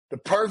The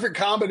perfect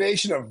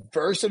combination of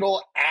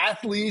versatile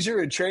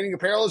athleisure and training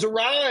apparel has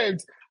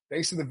arrived.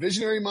 Thanks to the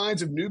visionary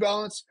minds of New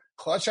Balance,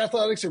 Clutch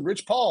Athletics, and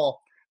Rich Paul,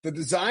 the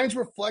designs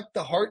reflect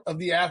the heart of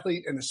the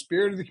athlete and the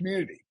spirit of the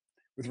community.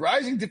 With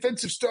rising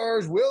defensive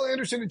stars Will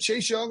Anderson and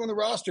Chase Young on the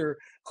roster,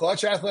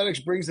 Clutch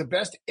Athletics brings the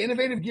best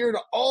innovative gear to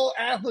all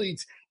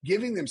athletes,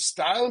 giving them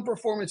style and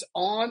performance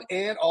on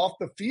and off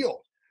the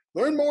field.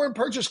 Learn more and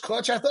purchase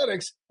Clutch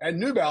Athletics at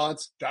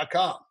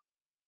newbalance.com.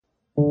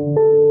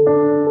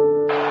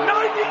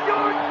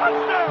 90-yard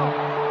touchdown!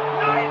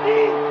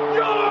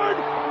 90-yard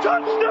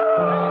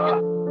touchdown!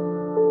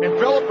 And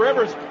Phillip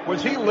Rivers,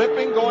 was he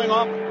limping going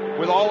up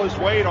with all his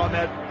weight on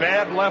that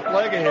bad left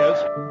leg of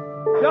his?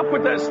 Y'all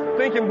put that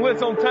stinking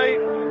blitz on tape.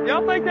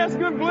 Y'all think that's a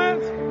good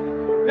blitz?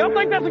 Y'all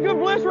think that's a good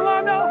blitz,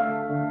 Rolando?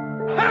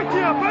 Heck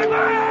yeah, baby!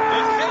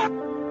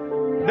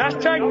 That's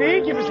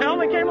technique. If his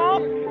helmet came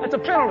off, that's a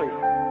penalty.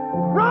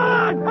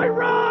 Run! Hey,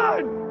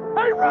 run!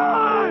 Hey,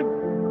 run!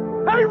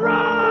 Hey,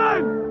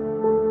 run!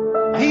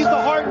 He's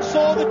the heart and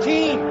soul of the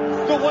team.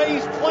 The way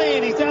he's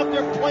playing, he's out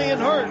there playing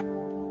hurt.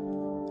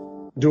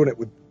 Doing it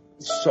with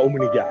so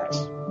many guys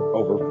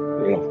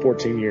over,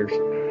 14 years.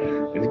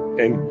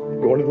 And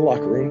going to the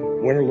locker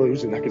room, win or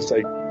lose, and I can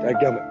say,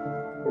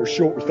 dadgummit, we're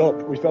short.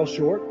 We fell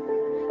short,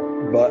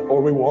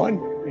 or we won,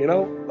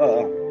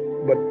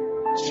 but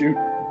shoot,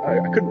 I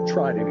couldn't have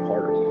tried any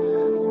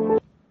harder.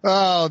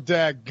 Oh,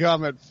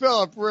 dadgummit.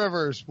 Phillip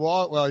Rivers,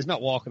 well, he's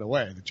not walking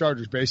away. The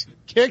Chargers basically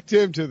kicked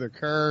him to the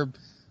curb.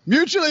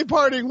 Mutually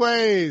parting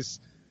ways.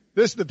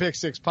 This is the Pick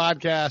Six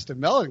podcast, a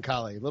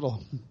melancholy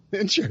little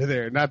intro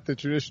there, not the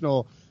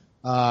traditional,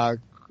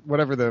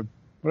 whatever the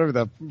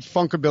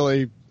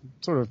funkabilly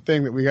sort of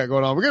thing that we got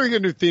going on. We're going to get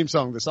a new theme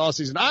song this all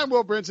season. I'm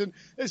Will Brinson.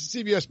 This is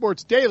CBS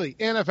Sports Daily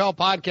NFL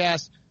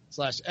Podcast /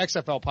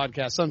 XFL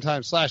Podcast,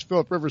 sometimes /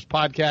 Phillip Rivers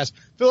Podcast.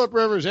 Phillip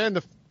Rivers and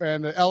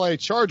the LA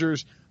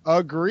Chargers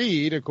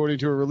agreed, according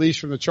to a release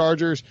from the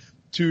Chargers,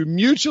 to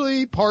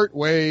mutually part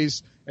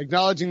ways,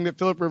 acknowledging that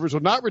Phillip Rivers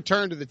will not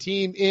return to the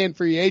team in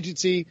free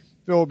agency.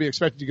 Phil will be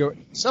expected to go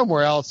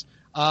somewhere else.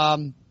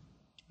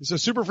 It's a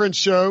Super Friends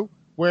show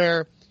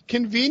where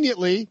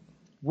conveniently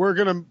we're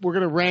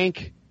gonna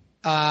rank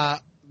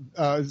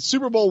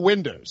Super Bowl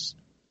windows.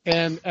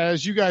 And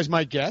as you guys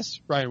might guess,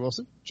 Ryan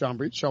Wilson, John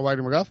Breach, Sean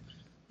Wagner McGuff,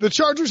 the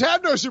Chargers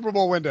have no Super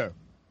Bowl window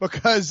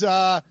because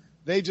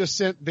they just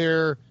sent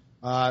their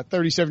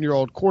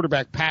 37-year-old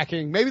quarterback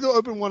packing. Maybe they'll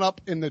open one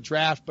up in the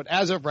draft, but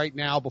as of right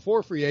now,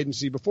 before free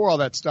agency, before all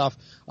that stuff,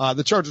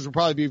 the Chargers will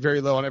probably be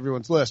very low on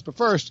everyone's list. But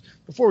first,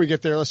 before we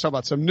get there, let's talk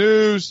about some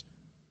news.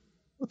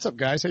 What's up,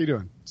 guys? How you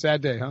doing?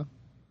 Sad day, huh?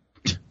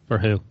 For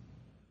who?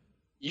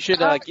 You should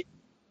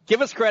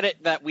give us credit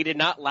that we did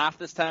not laugh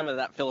this time at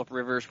that Phillip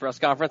Rivers press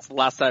conference. The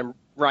last time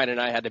Ryan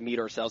and I had to mute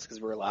ourselves because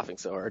we were laughing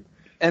so hard.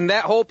 And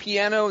that whole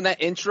piano and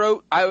that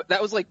intro,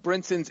 that was like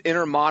Brinson's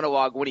inner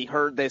monologue when he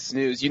heard this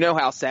news. You know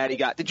how sad he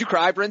got. Did you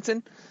cry,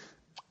 Brinson?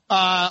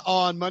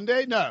 On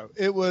Monday? No.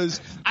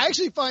 I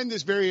actually find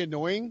this very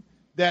annoying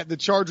that the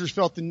Chargers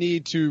felt the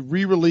need to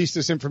re-release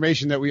this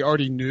information that we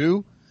already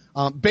knew.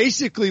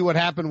 Basically what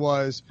happened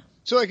was,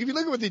 so like if you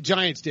look at what the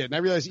Giants did, and I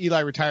realize Eli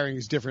retiring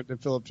is different than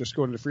Phillip just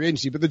going into free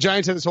agency, but the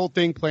Giants had this whole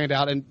thing planned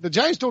out, and the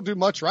Giants don't do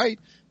much right,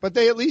 but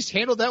they at least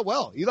handled that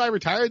well. Eli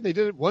retired, they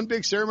did one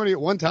big ceremony at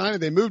one time,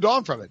 and they moved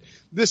on from it.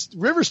 This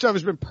River stuff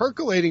has been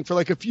percolating for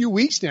like a few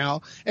weeks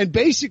now, and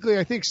basically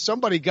I think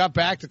somebody got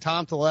back to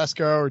Tom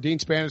Telesco or Dean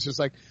Spanos, just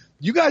like,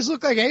 you guys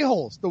look like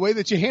a-holes the way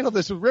that you handle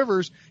this with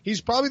Rivers. He's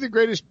probably the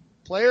greatest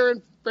player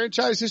in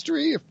franchise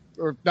history,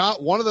 or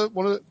not one of the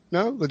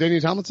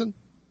LaDainian Tomlinson?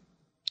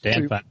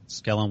 Dan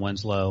Fouts, Kellen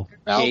Winslow.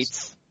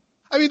 Gates.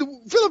 I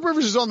mean, Phillip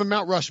Rivers is on the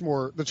Mount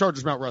Rushmore, the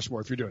Chargers Mount Rushmore,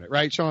 if you're doing it,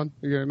 right, Sean?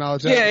 You're going to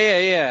acknowledge that?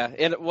 Yeah.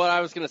 And what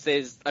I was going to say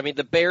is, I mean,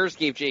 the Bears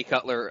gave Jay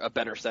Cutler a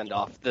better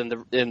send-off than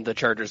the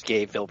Chargers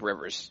gave Phillip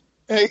Rivers.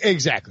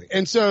 Exactly.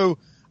 And so,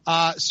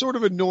 sort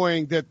of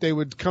annoying that they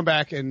would come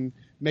back and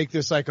make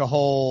this like a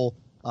whole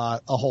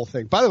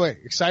thing. By the way,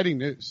 exciting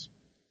news.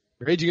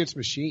 Rage Against the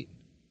Machine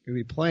going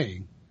to be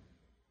playing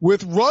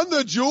with Run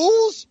the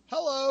Jewels.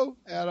 Hello.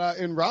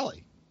 In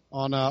Raleigh.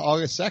 On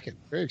August 2nd.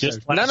 Very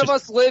excited. None of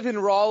us live in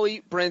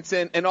Raleigh,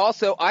 Brinson. And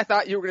also, I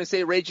thought you were going to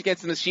say Rage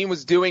Against the Machine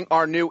was doing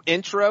our new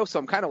intro, so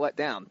I'm kind of let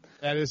down.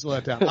 That is a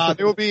letdown.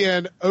 They will be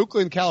in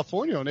Oakland,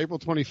 California on April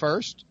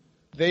 21st.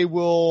 They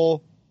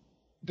will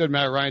 – doesn't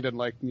matter. Ryan doesn't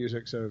like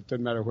music, so it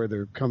doesn't matter where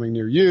they're coming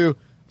near you.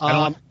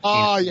 You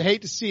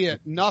hate to see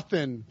it.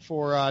 Nothing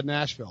for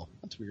Nashville.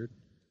 That's weird.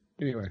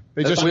 Anyway.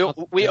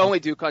 We only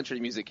do country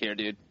music here,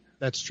 dude.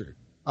 That's true.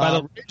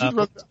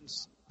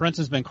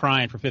 Brinson's been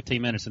crying for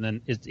 15 minutes and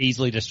then is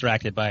easily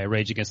distracted by a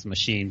Rage Against the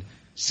Machine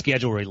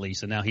schedule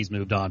release, and now he's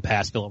moved on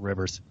past Phillip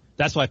Rivers.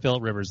 That's why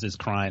Phillip Rivers is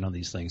crying on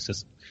these things.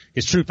 Just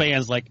his true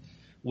fans like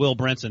Will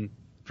Brinson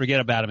forget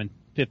about him in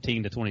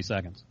 15 to 20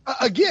 seconds.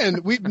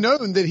 Again, we've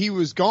known that he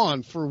was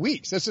gone for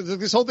weeks.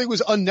 This whole thing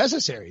was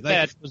unnecessary.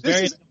 That was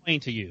very annoying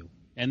to you.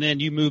 And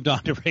then you moved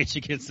on to Rage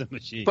Against the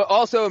Machine. But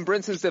also, in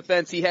Brinson's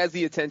defense, he has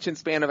the attention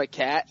span of a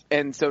cat,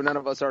 and so none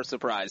of us are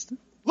surprised.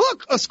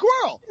 Look, a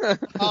squirrel!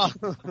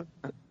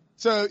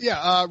 So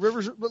yeah,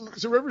 Rivers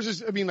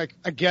is, I mean, like,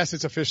 I guess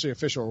it's officially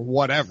official or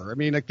whatever. I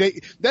mean, like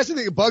that's the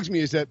thing that bugs me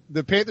is that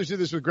the Panthers did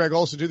this with Greg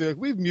Olsen too. They're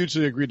like, we've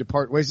mutually agreed to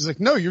part ways. It's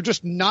like, no, you're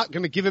just not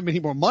going to give him any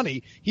more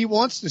money. He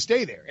wants to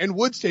stay there and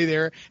would stay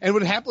there and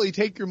would happily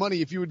take your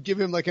money if you would give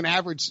him like an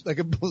average, like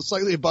a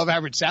slightly above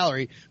average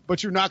salary,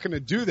 but you're not going to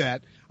do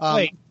that.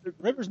 Wait,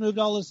 Rivers moved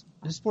all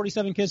his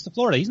 47 kids to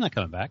Florida. He's not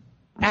coming back.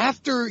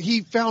 After he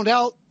found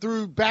out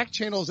through back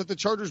channels that the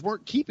Chargers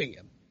weren't keeping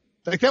him.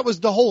 Like, that was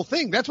the whole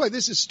thing. That's why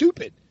this is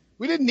stupid.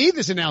 We didn't need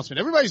this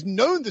announcement. Everybody's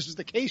known this was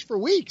the case for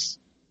weeks.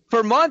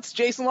 For months,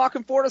 Jason La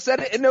Canfora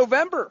said it in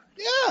November.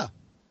 Yeah.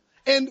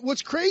 And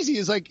what's crazy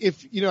is, like,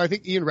 if, you know, I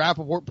think Ian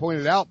Rappaport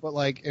pointed out, but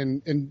like,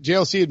 and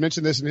JLC had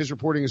mentioned this in his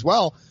reporting as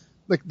well,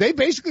 like, they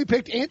basically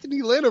picked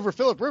Anthony Lynn over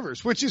Phillip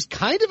Rivers, which is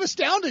kind of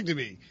astounding to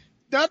me.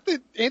 Not that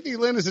Anthony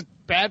Lynn is a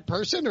bad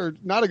person or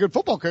not a good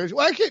football coach.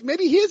 Well,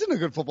 maybe he isn't a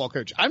good football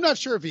coach. I'm not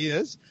sure if he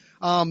is.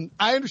 I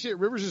understand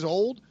Rivers is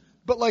old.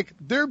 But, like,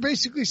 they're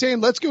basically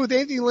saying, let's go with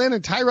Anthony Lynn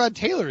and Tyrod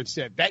Taylor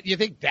instead. You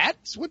think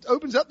that's what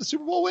opens up the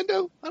Super Bowl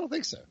window? I don't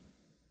think so.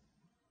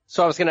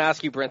 So I was going to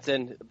ask you,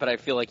 Brinson, but I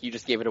feel like you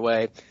just gave it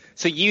away.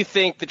 So you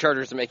think the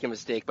Chargers are making a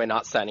mistake by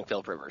not signing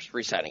Phillip Rivers,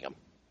 re-signing him?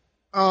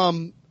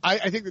 I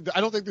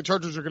don't think the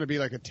Chargers are going to be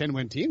like a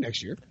 10-win team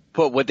next year.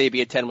 But would they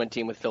be a 10-win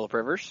team with Phillip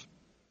Rivers?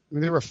 I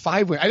mean, they were a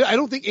 5-win. I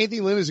don't think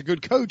Anthony Lynn is a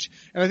good coach,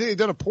 and I think they've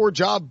done a poor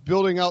job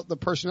building out the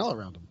personnel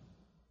around him.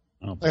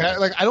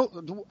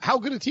 How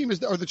good a team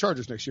are the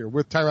Chargers next year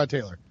with Tyrod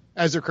Taylor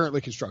as they're currently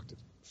constructed?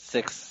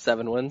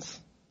 6-7 wins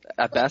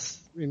at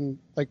best. I mean,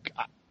 like,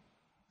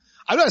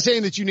 I'm not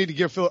saying that you need to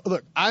give Phil.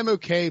 Look, I'm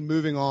okay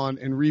moving on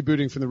and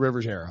rebooting from the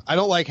Rivers era. I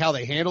don't like how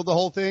they handled the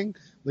whole thing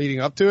leading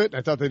up to it.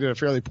 I thought they did a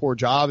fairly poor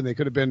job, and they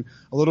could have been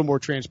a little more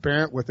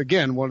transparent with,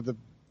 again, one of the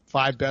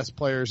 5 best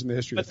players in the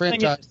history of the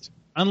franchise.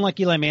 Unlike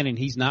Eli Manning,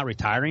 he's not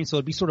retiring, so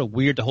it'd be sort of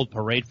weird to hold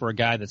parade for a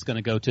guy that's going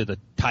to go to the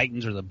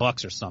Titans or the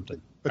Bucks or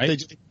something. But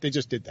right? they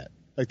just did that.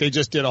 Like, they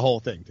just did a whole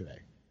thing today.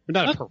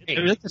 Not a parade.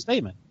 They make the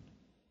statement.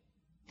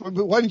 But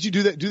why didn't you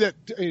do that? Do that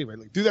anyway.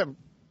 Like, do that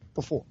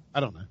before. I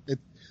don't know.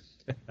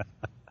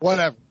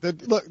 Whatever.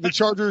 The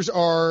Chargers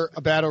are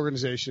a bad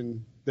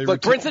organization.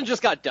 Look, Brinson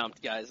just got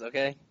dumped, guys.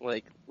 Okay,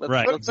 like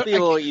let's be a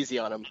little easy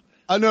on him.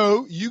 I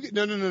know you.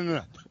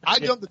 No. I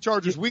dumped the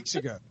Chargers weeks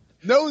ago.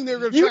 Knowing they were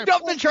going to You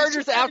dumped the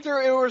Chargers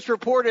after it was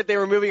reported they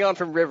were moving on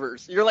from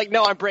Rivers. You're like,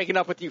 no, I'm breaking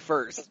up with you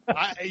first.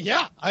 I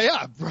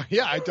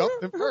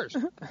dumped them first.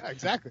 Yeah,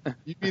 exactly.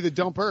 You'd be the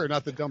dumper,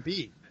 not the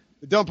dumpee.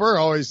 The dumper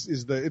always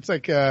is it's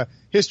like,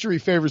 history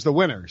favors the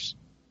winners.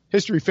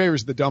 History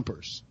favors the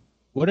dumpers.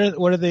 What are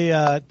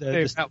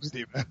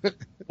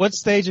what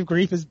stage of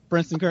grief is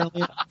Brinson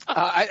currently in?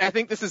 I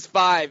think this is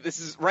 5.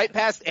 This is right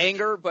past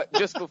anger, but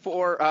just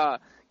before,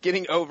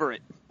 getting over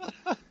it.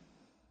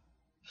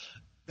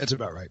 That's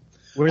about right.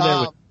 We're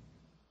there.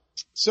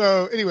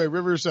 So anyway,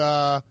 Rivers,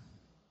 I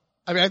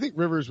think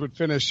Rivers would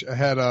finish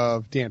ahead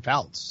of Dan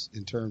Fouts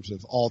in terms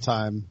of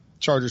all-time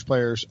Chargers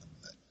players.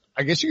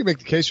 I guess you could make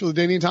the case for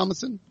LaDainian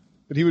Tomlinson,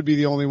 but he would be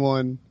the only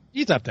one.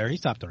 He's up there.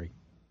 He's top 3.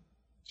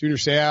 Junior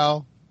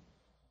Seau.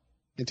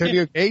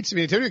 Antonio Gates. I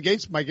mean, Antonio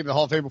Gates might get in the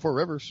Hall of Fame before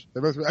Rivers.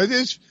 They're both.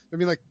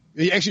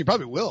 He actually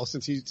probably will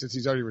since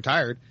he's already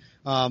retired.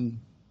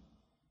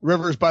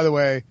 Rivers, by the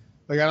way,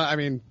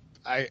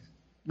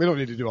 we don't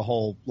need to do a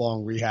whole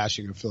long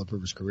rehashing of Phillip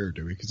Rivers' career,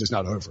 do we? Because it's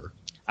not over.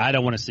 I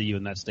don't want to see you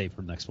in that state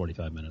for the next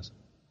 45 minutes.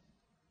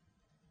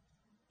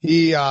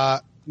 He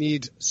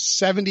needs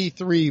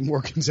 73 more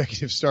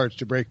consecutive starts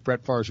to break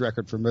Brett Favre's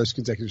record for most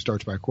consecutive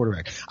starts by a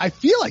quarterback. I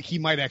feel like he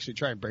might actually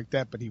try and break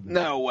that, but he won't.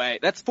 No way.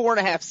 That's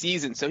 4.5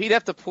 seasons, so he'd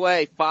have to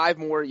play 5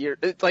 more years.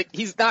 It's like,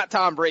 he's not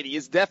Tom Brady.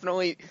 He's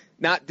definitely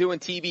not doing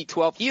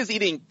TB12. He is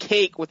eating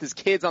cake with his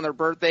kids on their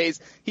birthdays.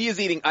 He is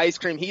eating ice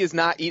cream. He is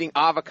not eating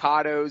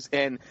avocados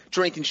and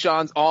drinking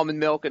Sean's almond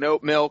milk and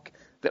oat milk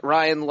that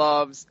Ryan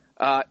loves.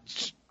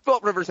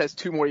 Phillip Rivers has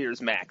 2 more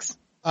years max.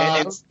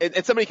 And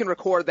somebody can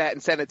record that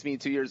and send it to me in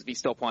 2 years if he's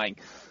still playing.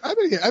 I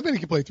bet he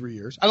can play 3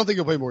 years. I don't think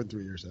he'll play more than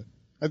 3 years, though.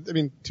 I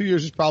mean, 2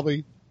 years is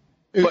probably.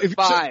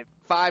 But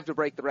 5 to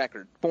break the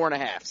record.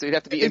 4.5. So he'd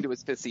have to be into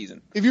his 5th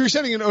season. If you were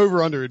setting an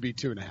over-under, it'd be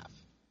 2.5.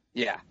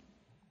 Yeah.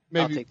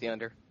 Maybe. I'll take the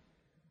under.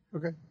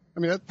 Okay. I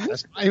mean,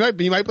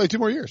 he might play 2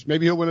 more years.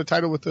 Maybe he'll win a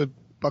title with the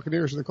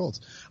Buccaneers or the Colts.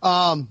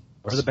 Or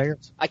the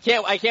Bears. I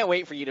can't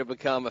wait for you to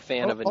become a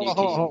fan of a new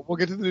team. We'll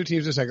get to the new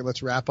teams in a second.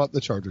 Let's wrap up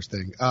the Chargers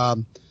thing.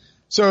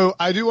 So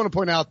I do want to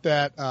point out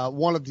that,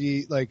 one of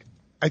the,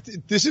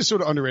 this is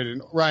sort of underrated.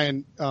 And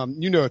Ryan,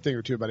 you know a thing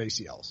or two about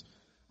ACLs.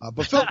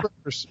 But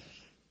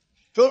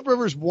Phillip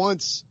Rivers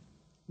once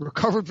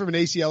recovered from an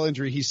ACL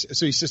injury. He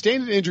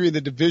sustained an injury in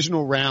the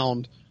divisional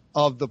round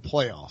of the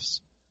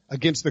playoffs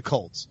against the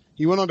Colts.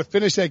 He went on to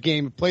finish that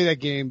game, play that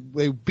game.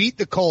 They beat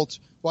the Colts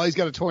while he's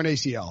got a torn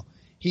ACL.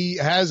 He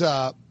has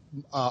a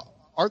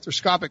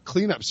arthroscopic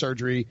cleanup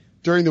surgery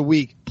during the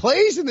week,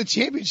 plays in the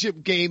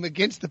championship game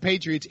against the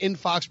Patriots in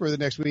Foxborough the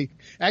next week.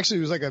 Actually,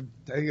 it was like a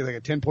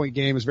 10-point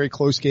game. It was a very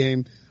close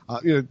game.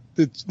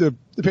 the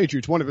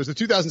Patriots, one of it was the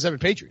 2007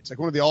 Patriots, like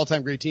one of the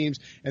all-time great teams,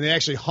 and they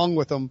actually hung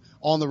with them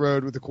on the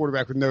road with the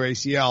quarterback with no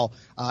ACL.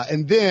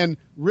 And then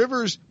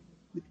Rivers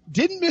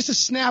didn't miss a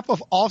snap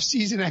of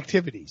off-season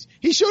activities.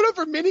 He showed up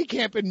for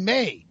minicamp in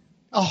May.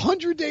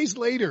 100 days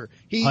later,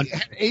 he had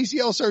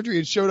ACL surgery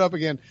and showed up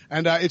again.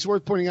 And it's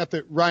worth pointing out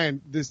that,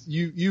 Ryan,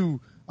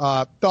 you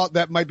thought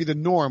that might be the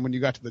norm when you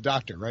got to the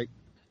doctor, right?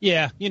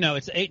 Yeah,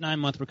 it's an 8-9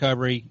 month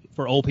recovery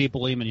for old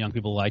people, even young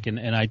people alike.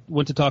 And I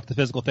went to talk to the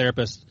physical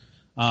therapist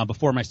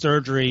before my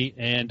surgery,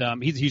 and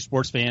he's a huge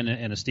sports fan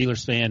and a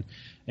Steelers fan.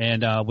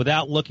 And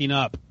without looking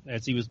up,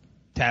 as he was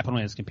tapping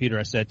on his computer,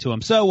 I said to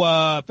him, "So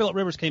Philip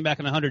Rivers came back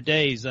in 100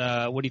 days.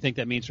 What do you think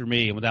that means for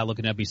me?" And without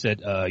looking up, he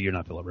said, "You're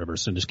not Philip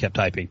Rivers," and just kept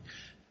typing.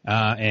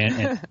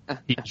 And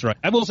he was right.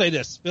 I will say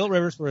this: Philip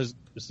Rivers, for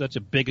such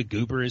a big a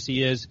goober as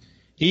he is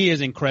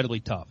incredibly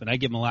tough, and I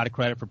give him a lot of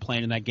credit for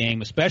playing in that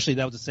game. Especially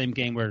that was the same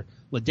game where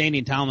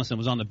LaDainian Tomlinson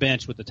was on the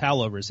bench with the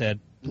towel over his head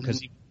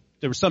because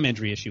there was some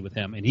injury issue with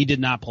him, and he did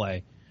not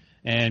play.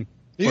 And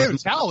he had a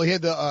towel. He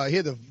had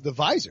the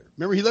visor.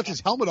 Remember, he left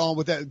his helmet on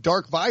with that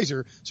dark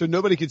visor so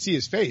nobody could see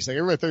his face. Like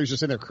everybody thought he was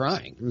just in there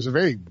crying. It was a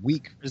very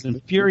weak. As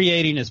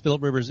infuriating as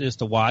Philip Rivers is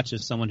to watch,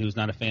 as someone who's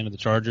not a fan of the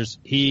Chargers,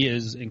 he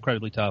is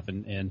incredibly tough,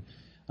 and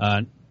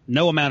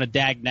no amount of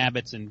dag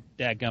nabbits and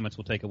dag gummits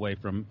will take away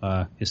from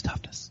his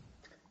toughness.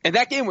 And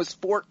that game was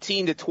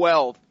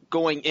 14-12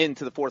 going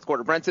into the fourth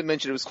quarter. Brenton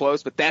mentioned it was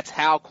close, but that's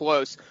how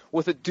close.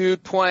 With a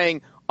dude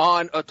playing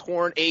on a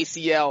torn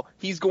ACL,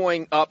 he's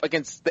going up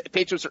against the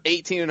Patriots are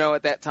 18-0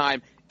 at that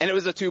time, and it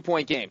was a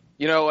 2-point game.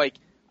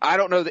 I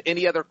don't know that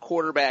any other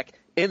quarterback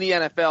in the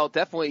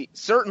NFL,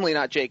 certainly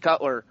not Jay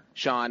Cutler,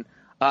 Sean,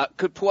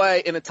 could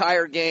play an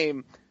entire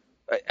game.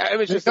 It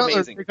was just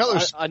amazing.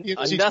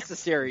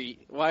 Unnecessary.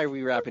 Why are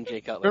we wrapping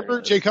Jay Cutler?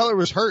 Remember, Jay Cutler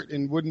was hurt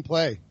and wouldn't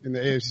play in the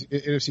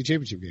NFC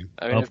Championship game.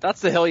 I mean, if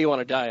that's the hill you want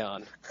to die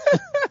on.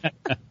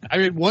 I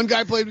mean, one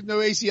guy played with no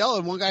ACL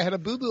and one guy had a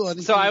boo-boo on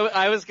his So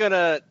I was going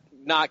to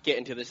not get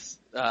into this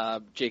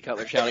Jay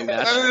Cutler shouting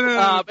match.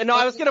 No,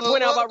 I was going to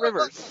point out about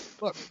Rivers.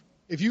 Look,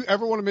 if you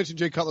ever want to mention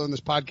Jay Cutler in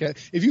this podcast,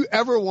 if you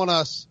ever want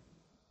us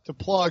to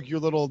plug your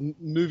little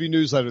movie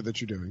newsletter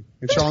that you're doing,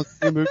 and Sean's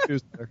movie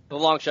newsletter. The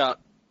Long Shot.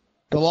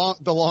 The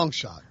long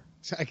shot.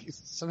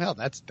 Somehow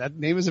that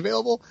name is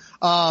available.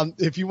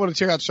 If you want to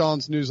check out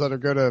Sean's newsletter,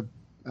 go to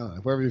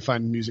wherever you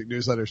find music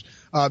newsletters,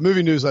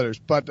 movie newsletters.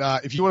 But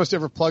if you want us to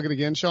ever plug it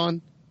again,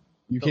 Sean,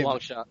 you can't. The Long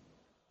Shot.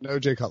 No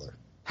Jay Cutler.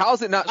 How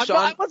is it not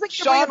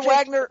Sean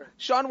Wagner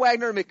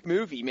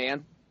McMovie,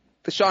 man?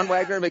 The Sean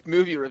Wagner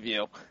McMovie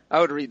review. I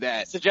would read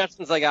that.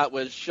 Suggestions I got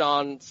was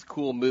Sean's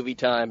cool movie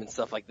time and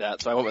stuff like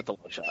that. So I went with The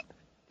Long Shot.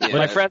 Yeah.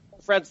 My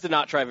friends did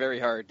not try very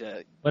hard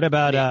to. What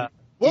about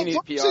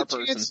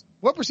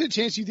What percent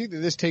chance do you think that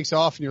this takes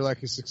off and you're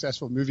like a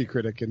successful movie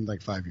critic in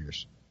like 5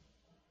 years?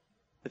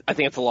 I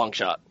think it's a long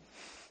shot.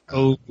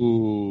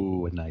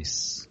 Oh,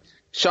 nice.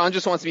 Sean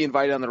just wants to be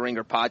invited on the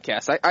Ringer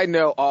podcast. I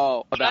know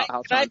all about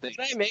how Sean thinks.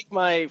 Can I make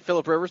my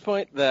Philip Rivers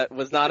point that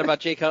was not about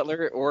Jay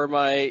Cutler or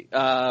my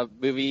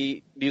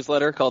movie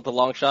newsletter called The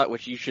Long Shot,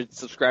 which you should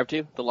subscribe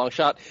to, The Long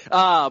Shot?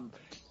 I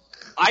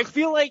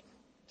feel like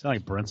it's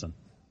like Brinson.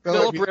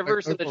 Philip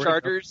Rivers and the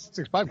Chargers. Pick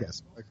Six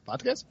Podcast.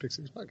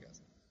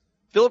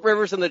 Philip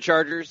Rivers and the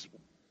Chargers,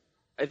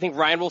 I think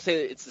Ryan will say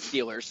that it's the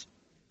Steelers,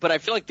 but I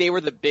feel like they were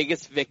the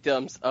biggest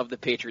victims of the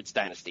Patriots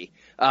dynasty.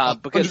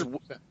 Because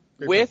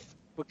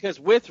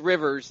with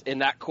Rivers in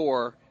that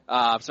core,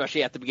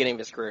 especially at the beginning of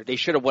his career, they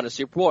should have won a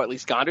Super Bowl, or at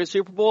least gone to a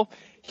Super Bowl.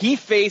 He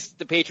faced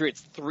the Patriots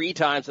 3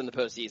 times in the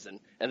postseason,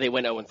 and they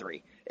went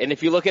 0-3. And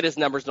if you look at his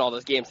numbers in all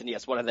those games, and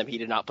yes, one of them he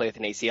did not play with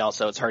an ACL,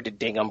 so it's hard to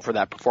ding him for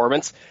that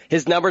performance.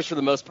 His numbers, for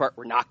the most part,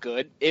 were not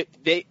good.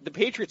 The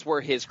Patriots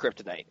were his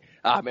kryptonite,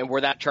 and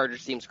were that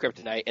Chargers team's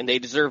kryptonite, and they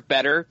deserve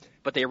better,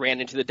 but they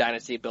ran into the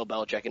dynasty of Bill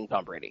Belichick and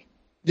Tom Brady.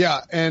 Yeah,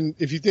 and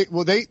if you think,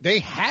 well, they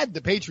had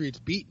the Patriots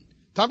beaten.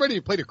 Tom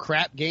Brady played a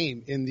crap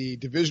game in the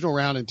divisional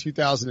round in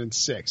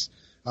 2006.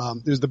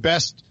 It was the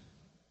best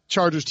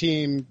Chargers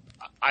team,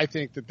 I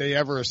think, that they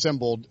ever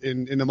assembled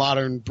in the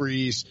modern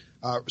Breeze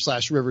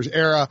 / Rivers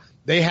era.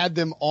 They had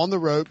them on the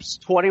ropes.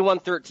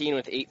 21-13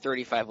 with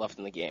 8:35 left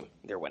in the game.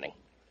 They're winning.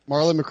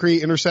 Marlon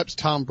McCree intercepts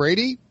Tom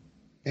Brady,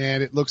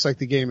 and it looks like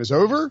the game is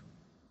over.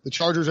 The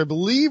Chargers, I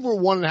believe, were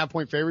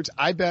 1.5-point favorites.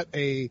 I bet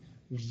a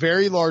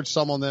very large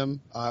sum on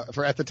them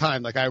for at the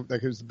time. Like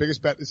it was the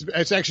biggest bet.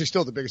 It's actually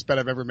still the biggest bet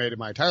I've ever made in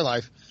my entire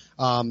life.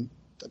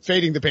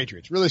 Fading the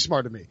Patriots, really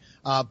smart of me.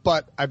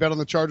 But I bet on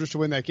the Chargers to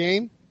win that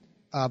game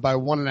by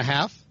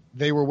 1.5.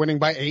 They were winning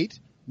by 8.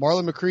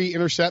 Marlon McCree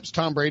intercepts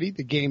Tom Brady.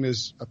 The game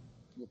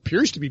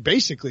appears to be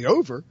basically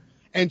over.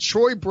 And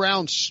Troy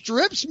Brown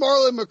strips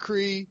Marlon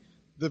McCree.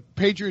 The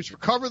Patriots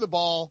recover the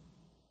ball.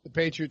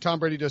 Tom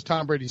Brady does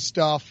Tom Brady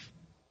stuff.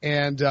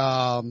 And,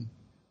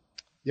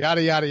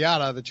 yada, yada,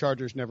 yada. The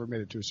Chargers never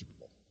made it to a Super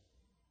Bowl.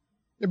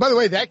 And by the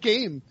way,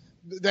 the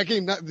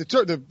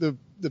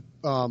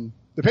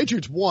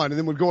Patriots won and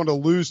then would go on to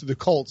lose to the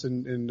Colts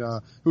and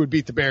who would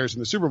beat the Bears in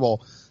the Super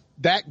Bowl.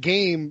 that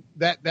game,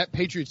 that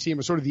Patriots team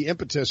was sort of the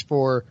impetus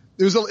for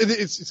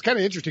it's kind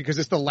of interesting because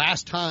it's the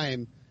last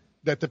time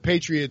that the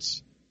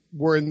Patriots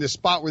were in this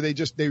spot where they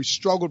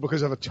struggled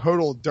because of a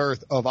total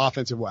dearth of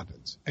offensive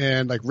weapons.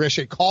 And like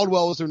Rashae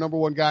Caldwell was their number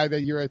one guy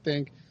that year, I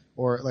think,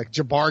 or like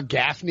Jabbar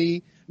Gaffney.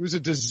 It was a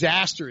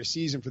disastrous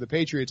season for the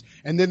Patriots.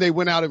 And then they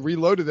went out and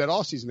reloaded that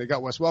all season. They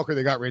got Wes Welker,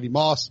 they got Randy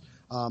Moss.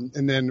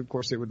 And then of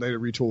course they would later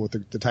retool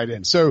with the tight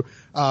end. So,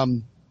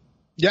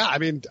 yeah, I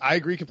mean, I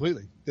agree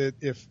completely that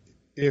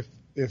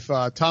if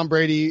Tom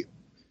Brady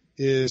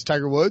is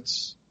Tiger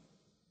Woods,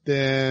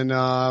 then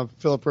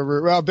Philip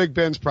Rivers, well, Big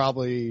Ben's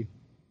probably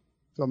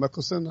Phil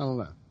Mickelson. I don't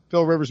know.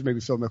 Phil Rivers,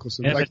 maybe Phil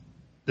Mickelson. Yeah,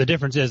 the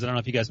difference is, I don't know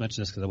if you guys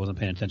mentioned this because I wasn't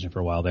paying attention for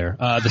a while there.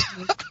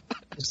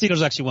 The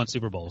Steelers actually won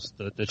Super Bowls.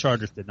 The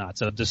Chargers did not.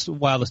 So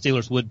while the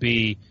Steelers would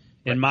be,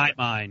 in my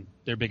mind,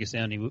 their biggest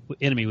enemy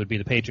would be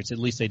the Patriots, at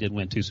least they did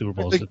win 2 Super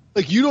Bowls.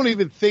 Like you don't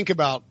even think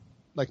about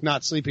like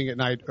not sleeping at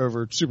night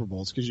over Super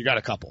Bowls because you got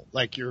a couple.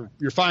 Like you're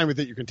fine with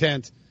it. You're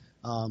content.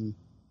 And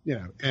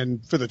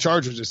for the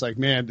Chargers, it's like,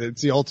 man,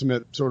 it's the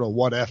ultimate sort of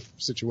what if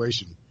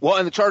situation. Well,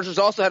 and the Chargers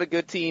also had a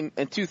good team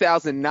in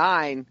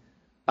 2009.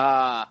 They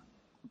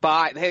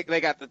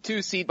got the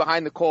 2 seed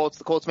behind the Colts.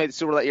 The Colts made the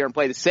Super Bowl that year and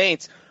played the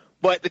Saints.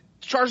 But the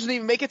Chargers didn't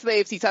even make it to the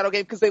AFC title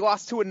game because they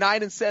lost to a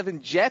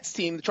 9-7 Jets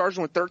team. The Chargers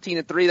went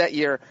 13-3 that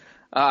year.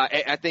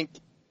 I think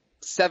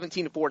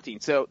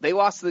 17-14. So they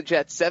lost to the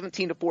Jets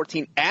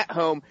 17-14 at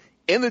home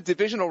in the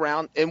divisional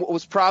round in what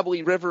was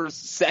probably Rivers'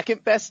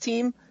 second best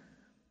team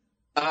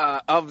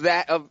of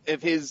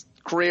his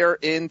career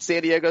in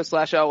San Diego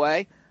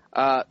 /LA.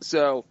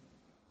 So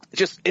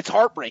it's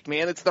heartbreak,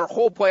 man. It's their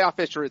whole playoff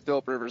history with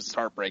Philip Rivers is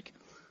heartbreak.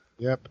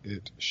 Yep,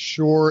 it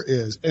sure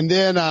is. And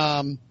then,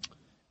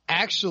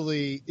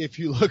 actually, if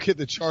you look at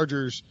the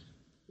Chargers,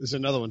 there's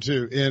another one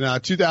too. In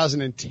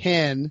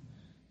 2010,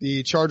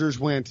 the Chargers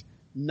went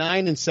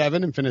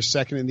 9-7 and finished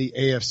second in the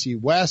AFC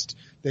West.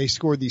 They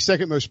scored the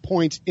second most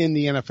points in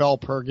the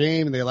NFL per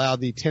game, and they allowed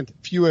the 10th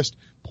fewest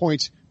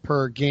points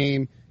per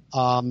game.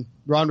 Ron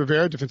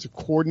Rivera, defensive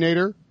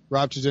coordinator,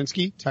 Rob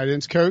Chudzinski, tight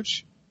ends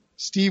coach,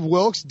 Steve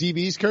Wilkes,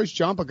 DB's coach,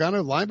 John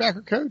Pagano,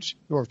 linebacker coach,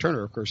 Norv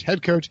Turner, of course,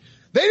 head coach.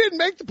 They didn't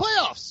make the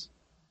playoffs.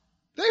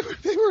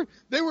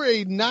 They were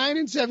a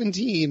 9-7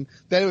 team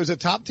that it was a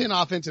top 10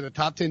 offense and a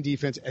top 10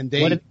 defense, and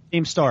when did the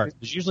team start?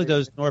 Because usually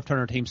those Norv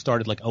Turner teams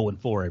started like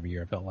 0-4 every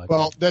year. It felt like.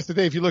 Well, that's the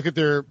thing. If you look at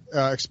their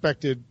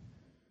expected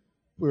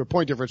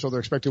point differential, their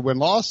expected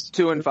win-loss,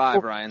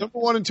 2-5, Ryan. Number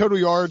one in total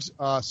yards,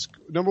 and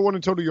number one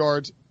in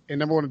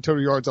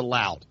total yards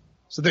allowed.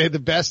 So they had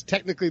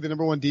technically the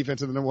number one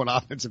defense and the number one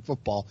offense in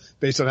football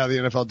based on how the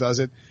NFL does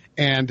it.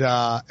 And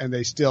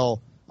they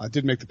still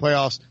did make the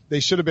playoffs. They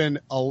should have been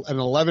an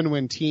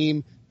 11-win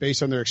team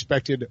based on their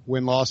expected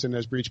win-loss. And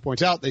as Breach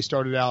points out, they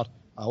started out,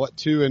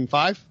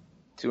 2-5?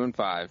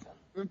 2-5.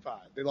 2-5.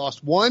 They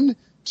lost 1,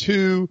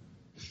 2,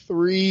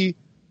 3,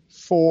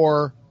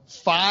 4,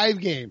 5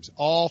 games,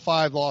 all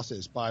 5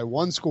 losses by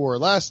 1 score or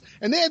less,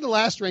 and they had the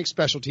last ranked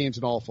special teams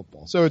in all of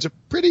football. So it's a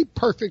pretty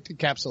perfect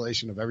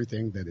encapsulation of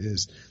everything that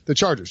is the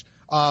Chargers.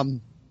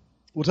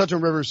 We'll touch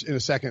on Rivers in a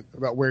second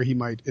about where he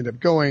might end up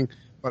going.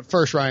 But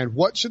first, Ryan,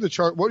 what do you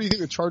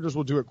think the Chargers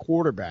will do at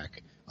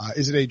quarterback?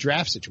 Is it a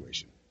draft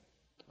situation?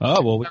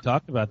 Oh, well, we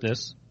talked about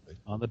this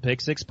on the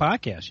Pick Six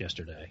podcast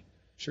yesterday.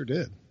 Sure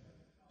did.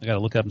 I got to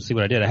look up and see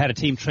what I did. I had a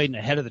team trading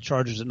ahead of the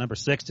Chargers at number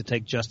 6 to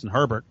take Justin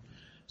Herbert.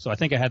 So I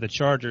think I had the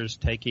Chargers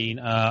taking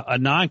a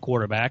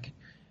non-quarterback,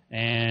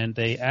 and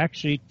they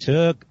actually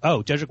took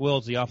Jedrick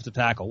Wills, the offensive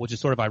tackle, which is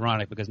sort of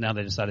ironic because now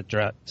they decided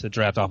to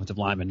draft offensive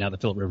linemen. Now that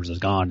Philip Rivers is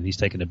gone, and he's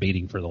taken a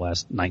beating for the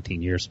last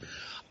 19 years.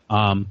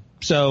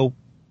 So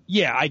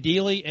yeah,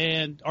 ideally,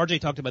 and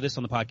RJ talked about this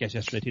on the podcast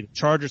yesterday too. The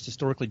Chargers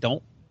historically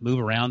don't move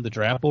around the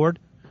draft board,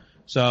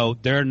 so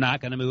they're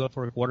not going to move up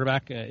for a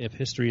quarterback if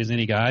history is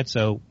any guide.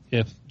 So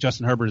if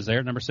Justin Herbert is there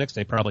at number 6,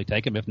 they probably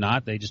take him. If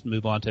not, they just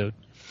move on to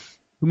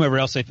whomever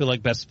else they feel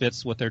like best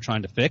fits what they're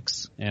trying to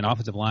fix, and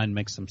offensive line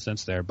makes some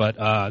sense there. But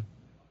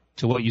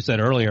to what you said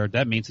earlier,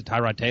 that means that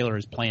Tyrod Taylor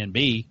is plan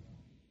B,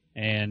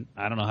 and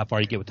I don't know how far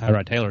you get with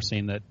Tyrod Taylor,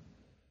 seeing that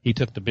he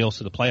took the Bills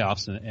to the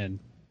playoffs, and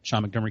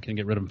Sean Montgomery can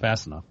get rid of him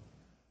fast enough.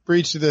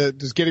 Breach,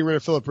 does getting rid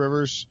of Philip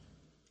Rivers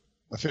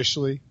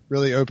officially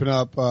really open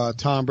up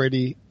Tom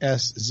Brady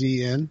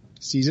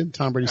season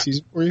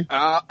for you?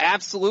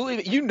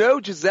 Absolutely. You know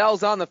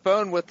Giselle's on the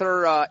phone with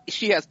her.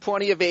 She has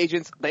plenty of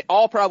agents. They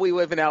all probably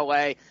live in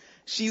L.A.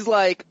 She's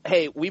like,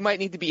 hey, we might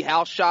need to be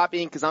house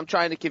shopping because I'm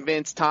trying to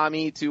convince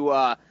Tommy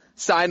to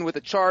sign with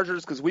the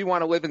Chargers because we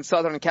want to live in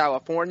Southern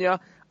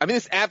California. I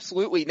mean,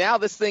 now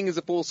this thing is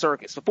a full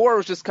circus. Before it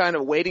was just kind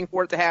of waiting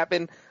for it to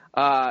happen.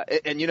 Now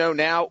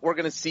we're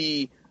going to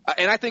see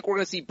and I think we're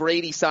going to see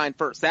Brady sign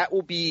first. That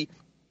will be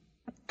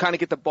kind of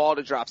get the ball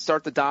to drop,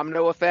 start the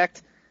domino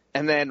effect,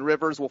 and then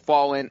Rivers will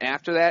fall in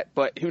after that.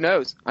 But who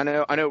knows? I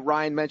know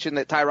Ryan mentioned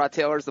that Tyrod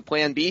Taylor is the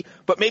plan B,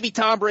 but maybe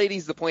Tom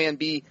Brady's the plan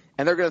B,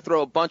 and they're going to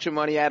throw a bunch of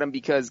money at him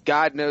because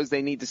God knows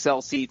they need to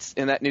sell seats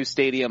in that new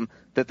stadium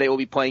that they will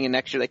be playing in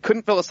next year. They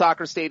couldn't fill a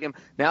soccer stadium.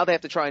 Now they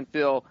have to try and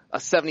fill a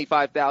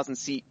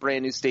 75,000-seat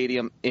brand new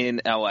stadium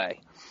in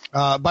L.A.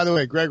 By the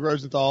way, Greg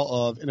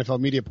Rosenthal of NFL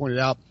Media pointed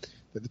out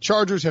that the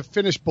Chargers have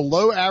finished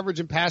below average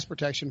in pass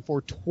protection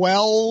for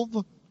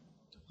 12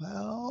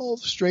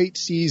 straight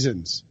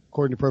seasons,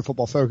 according to Pro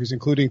Football Focus,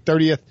 including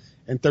 30th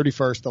and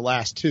 31st, the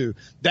last two.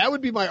 That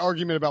would be my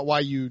argument about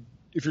why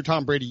if you're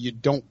Tom Brady, you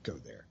don't go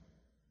there.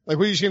 Like,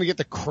 what, are you just going to get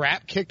the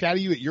crap kicked out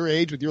of you at your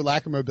age with your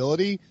lack of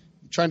mobility,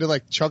 trying to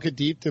like chuck it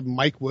deep to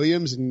Mike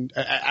Williams? And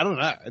I don't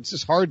know. It's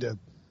just hard to,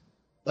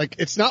 like,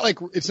 it's not like,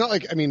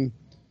 I mean,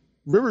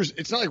 Rivers,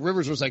 it's not like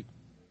Rivers was like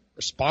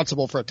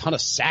responsible for a ton of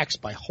sacks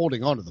by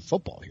holding on to the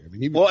football here. I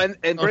mean,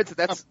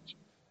 Brent,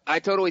 I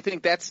totally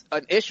think that's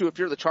an issue if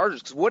you're the Chargers,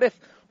 because what if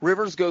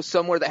Rivers goes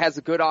somewhere that has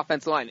a good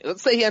offensive line?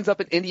 Let's say he ends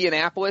up in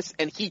Indianapolis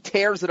and he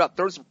tears it up,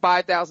 throws for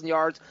 5,000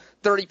 yards,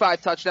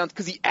 35 touchdowns,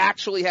 because he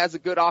actually has a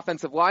good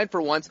offensive line for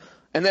once,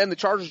 and then the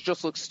Chargers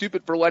just look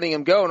stupid for letting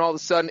him go, and all of a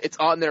sudden it's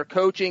on their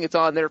coaching, it's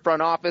on their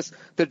front office,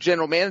 the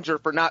general manager,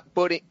 for not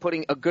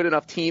putting a good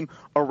enough team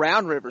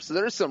around Rivers. So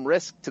there's some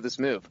risk to this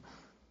move.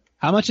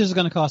 How much is it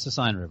going to cost to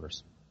sign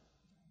Rivers?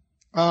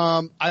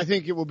 I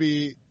think it will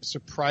be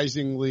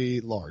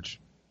surprisingly large.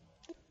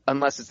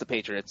 Unless it's the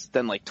Patriots,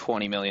 then like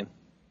 $20 million.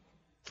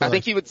 I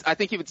think he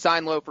would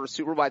sign low for a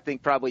Super Bowl. I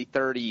think probably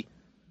 30.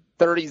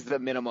 30 is the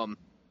minimum.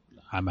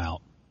 I'm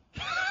out.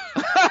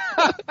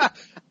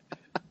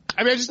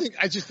 I mean,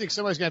 I just think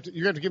somebody's you're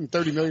gonna have to give him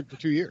 $30 million for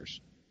 2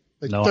 years,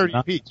 like no, 30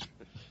 each.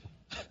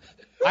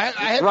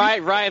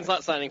 Ryan's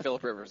not signing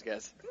Phillip Rivers,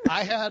 guys.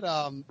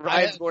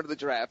 Ryan's going to the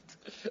draft.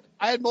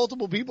 I had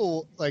multiple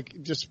people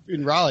like just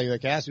in Raleigh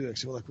like ask me like,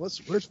 so like, where's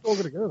Phil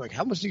going to go? Like,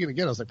 how much is he going to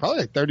get? I was like, probably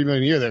like $30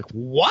 million a year. They're like,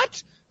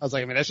 what? I was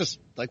like, I mean, that's just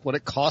like what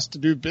it costs to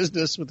do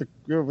business with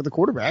the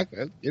quarterback,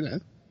 you know.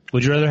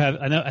 Would you rather have?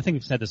 I think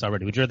we've said this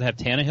already. Would you rather have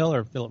Tannehill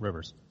or Phillip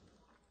Rivers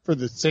for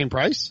the same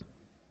price?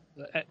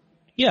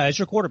 Yeah, as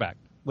your quarterback,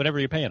 whatever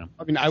you're paying him.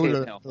 I mean, I would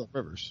have Phillip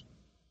Rivers.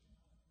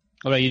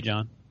 What about you,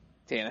 John?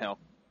 Tannehill.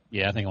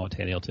 Yeah, I think I want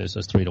Tannehill too. So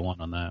it's 3-1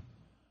 on that.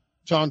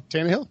 John,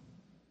 Tannehill?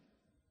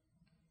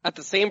 At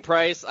the same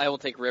price, I will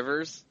take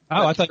Rivers.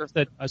 Oh, I thought you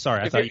said.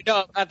 Sorry, I thought you.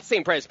 No, at the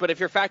same price. But if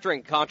you're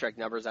factoring contract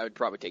numbers, I would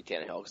probably take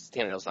Tannehill because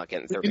Tannehill's not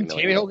getting $30 million.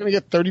 Tannehill going to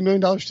get $30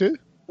 million too?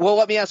 Well,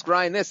 let me ask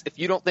Ryan this: if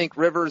you don't think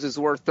Rivers is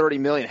worth $30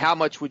 million, how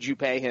much would you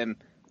pay him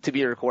to be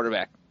your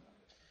quarterback?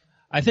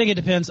 I think it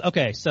depends.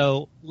 Okay,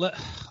 so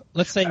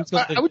let's say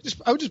I would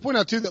just point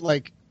out too that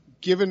like,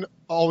 given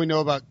all we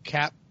know about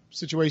cap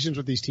situations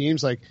with these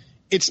teams, like,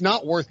 it's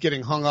not worth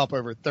getting hung up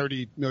over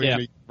 $30 million a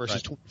year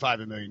versus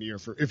 $25 million a year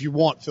if you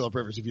want Phillip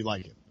Rivers, if you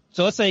like it.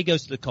 So let's say he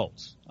goes to the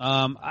Colts.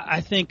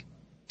 I think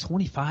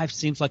 25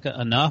 seems like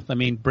enough. I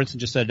mean, Brinson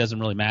just said it doesn't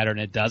really matter, and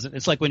it doesn't.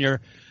 It's like when you're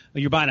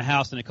buying a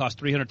house and it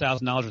costs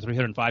 $300,000 or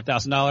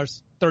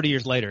 $305,000. 30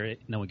 years later,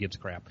 no one gives a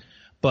crap.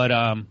 But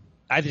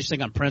I just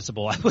think on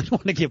principle, I wouldn't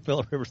want to give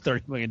Phillip Rivers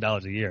 $30 million a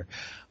year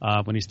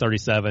when he's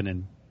 37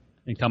 and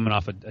coming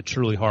off a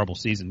truly horrible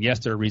season. Yes,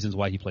 there are reasons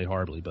why he played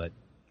horribly, but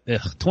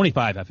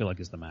 25 I feel like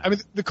is the max. I mean,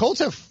 the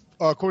Colts have,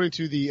 according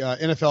to the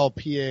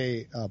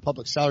NFLPA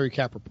public salary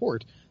cap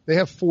report, they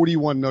have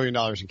 $41 million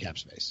in cap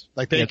space.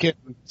 Like, they can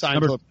sign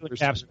Phillip Rivers.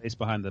 Cap space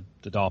behind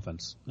the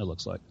Dolphins, it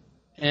looks like.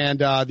 And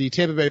the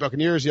Tampa Bay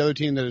Buccaneers, the other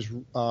team that is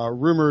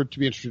rumored to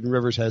be interested in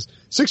Rivers, has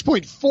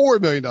 $6.4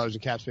 million in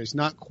cap space.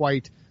 Not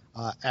quite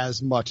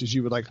as much as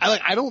you would like.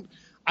 I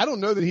don't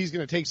know that he's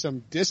going to take some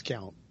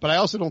discount, but I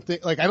also don't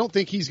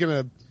think he's not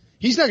going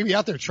to be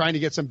out there trying to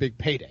get some big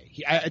payday.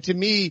 To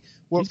me,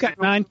 he's got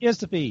 9 kids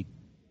to feed.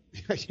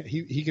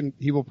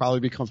 He will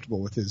probably be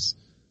comfortable with his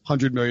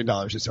 $100 million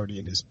that's already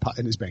in his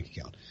bank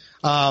account.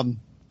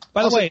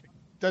 By the way,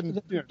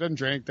 doesn't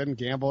drink, doesn't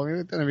gamble. I mean,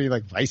 doesn't have any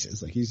like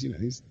vices. Like he's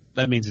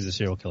that means he's a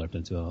serial killer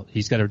too.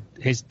 He's got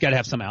to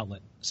have some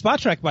outlet.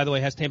 Spotrac, by the way,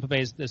 has Tampa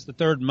Bay as the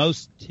third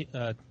most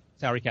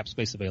salary cap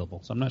space available.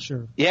 So I'm not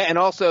sure. Yeah, and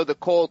also the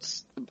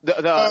Colts.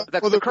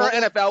 The current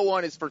NFL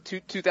one is for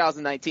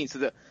 2019.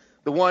 So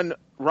the one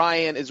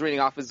Ryan is reading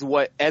off is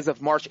what, as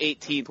of March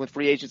 18th, when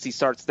free agency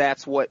starts,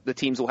 that's what the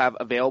teams will have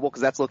available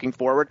because that's looking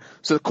forward.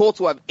 So the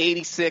Colts will have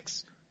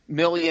 86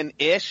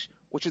 million-ish,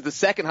 which is the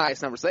second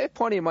highest number. So they have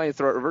plenty of money to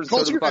throw at Rivers.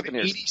 Colts are going to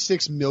have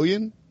 86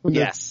 million when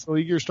the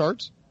league year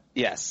starts?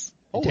 Yes.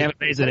 Tampa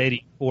Bay's at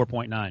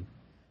 84.9.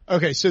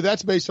 Okay, so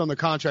that's based on the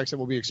contracts that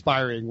will be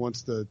expiring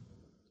once the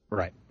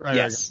right.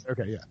 Yes.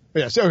 Okay. Yeah.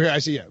 Yeah. So okay, I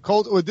see. Yeah.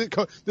 Colts.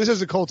 This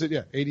is a Colts at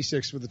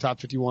 86 with the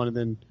top 51, and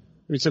then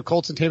I mean, so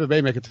Colts and Tampa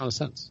Bay make a ton of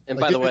sense. And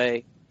by the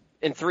way,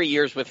 in 3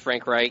 years with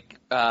Frank Reich,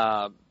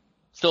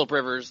 Phillip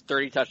Rivers,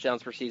 30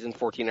 touchdowns per season,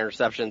 14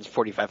 interceptions,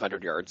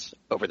 4,500 yards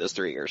over those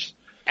 3 years.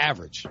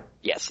 Average.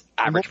 Yes,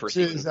 average per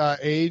season. His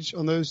age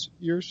on those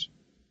years?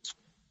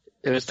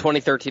 It was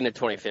 2013 to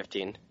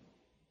 2015.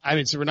 I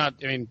mean, so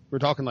we're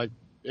talking like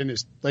in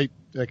his late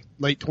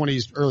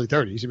 20s, early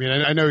 30s. I mean,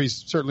 I know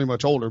he's certainly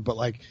much older, but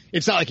like,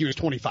 it's not like he was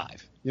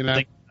 25, you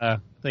know? I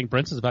think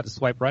Brinson's about to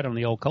swipe right on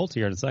the old Colts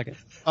here in a second.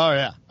 Oh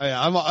yeah.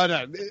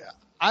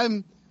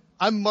 I'm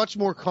I'm much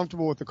more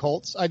comfortable with the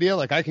Colts idea.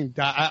 Like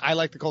I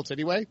like the Colts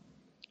anyway.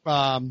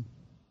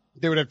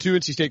 They would have 2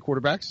 NC State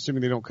quarterbacks,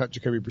 assuming they don't cut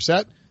Jacoby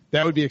Brissett.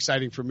 That would be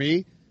exciting for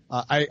me.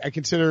 I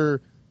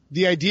consider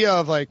the idea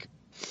of like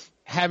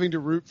having to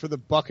root for the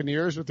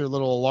Buccaneers with their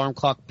little alarm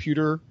clock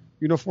pewter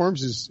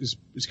uniforms is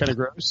kind of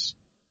gross.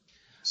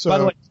 So, by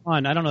the way,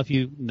 Sean, I don't know if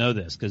you know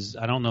this because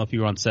I don't know if you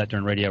were on set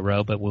during Radio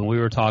Row, but when we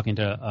were talking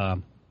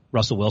to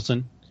Russell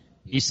Wilson,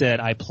 he said,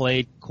 I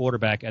played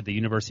quarterback at the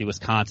University of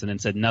Wisconsin and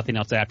said nothing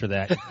else after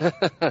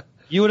that.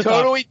 You would have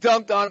totally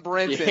dumped on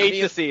Brinson. You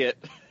hate to see it.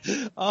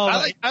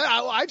 Oh,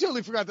 I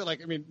totally forgot that.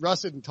 Like, I mean,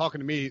 Russ isn't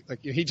talking to me.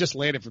 Like, he just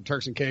landed from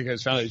Turks and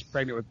Caicos, found out he's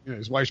pregnant with,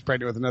 his wife's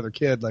pregnant with another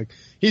kid. Like,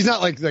 he's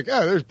not like,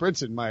 oh, there's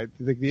Brinson,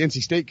 the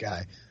NC State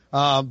guy.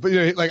 But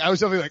like, I was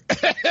definitely like,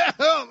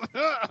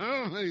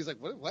 and he's like,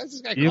 why is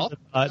this guy called?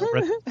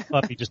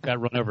 Puppy just got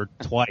run over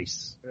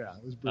twice. Yeah,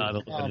 it was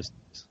brutal.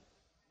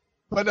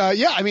 But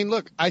I mean,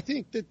 look, I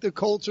think that the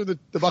Colts or the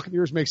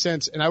Buccaneers make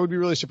sense, and I would be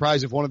really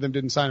surprised if one of them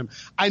didn't sign him.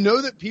 I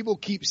know that people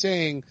keep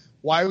saying,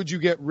 why would you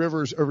get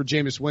Rivers over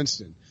Jameis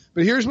Winston?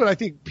 But here's what I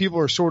think people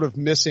are sort of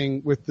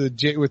missing with the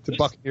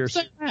Buccaneers.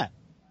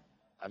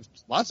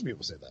 Lots of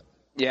people say that.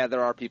 Yeah,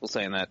 there are people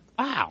saying that.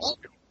 Wow.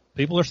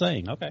 People are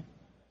saying, okay.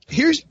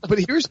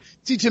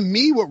 See, to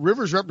me, what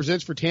Rivers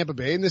represents for Tampa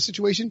Bay in this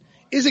situation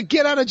is a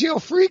get out of jail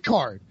free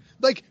card.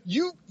 Like,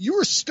 you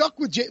were stuck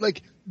with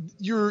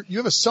you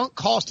have a sunk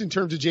cost in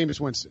terms of Jameis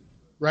Winston,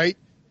 right?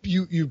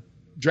 You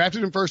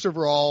drafted him first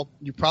overall.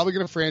 You're probably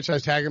going to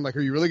franchise tag him. Like,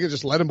 are you really going to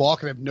just let him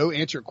walk and have no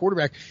answer at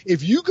quarterback?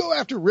 If you go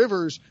after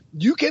Rivers,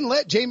 you can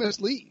let Jameis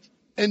leave.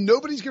 And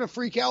nobody's going to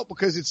freak out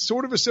because it's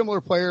sort of a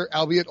similar player,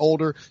 albeit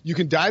older. You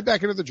can dive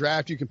back into the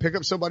draft. You can pick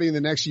up somebody in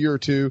the next year or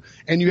two,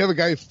 and you have a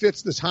guy who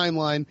fits the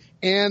timeline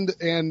and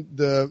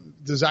the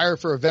desire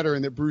for a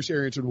veteran that Bruce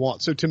Arians would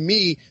want. So to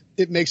me,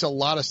 it makes a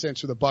lot of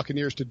sense for the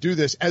Buccaneers to do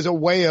this as a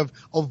way of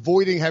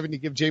avoiding having to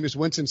give Jameis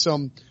Winston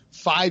some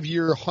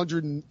 5-year,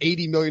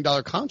 $180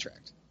 million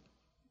contract.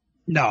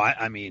 No,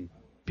 I mean,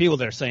 people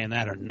that are saying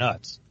that are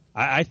nuts.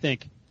 I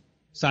think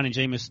signing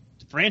Jameis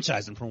to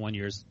franchise him for 1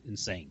 year is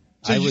insane.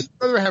 So you'd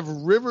rather have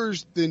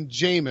Rivers than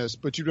Jameis,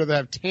 but you'd rather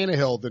have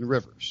Tannehill than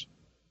Rivers.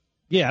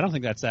 Yeah, I don't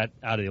think that's that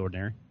out of the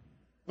ordinary.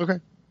 Okay.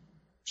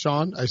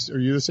 Sean, are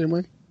you the same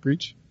way?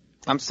 Preach.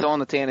 I'm still on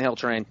the Tannehill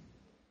train.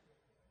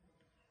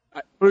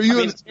 Are you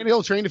on the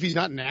Tannehill train if he's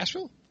not in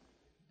Nashville?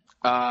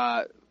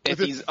 If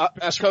he's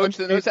a coach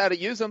that knows how to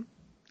use him.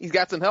 He's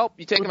got some help.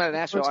 You take him out of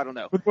Nashville, I don't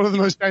know. With one of the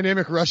most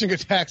dynamic rushing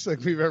attacks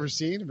like we've ever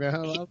seen.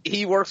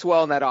 He works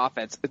well in that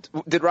offense.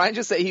 Did Ryan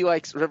just say he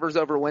likes Rivers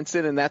over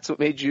Winston, and that's what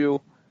made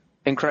you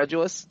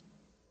incredulous?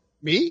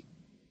 Me?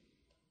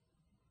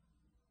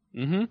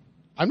 Mm-hmm.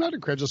 I'm not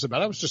incredulous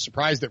about it. I was just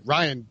surprised that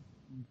Ryan,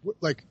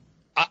 like,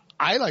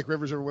 I like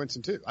Rivers over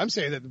Winston too. I'm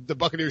saying that the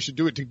Buccaneers should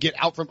do it to get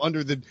out from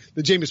under the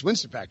Jameis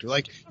Winston factor.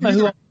 Like,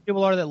 who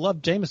people are that love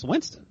Jameis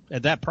Winston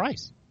at that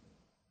price?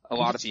 A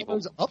lot of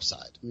people. Upside.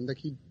 I mean, like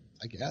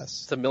I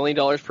guess. It's $1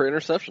 million per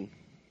interception.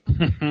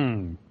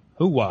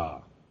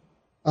 Hoo-wah.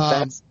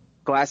 That's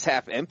glass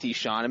half empty,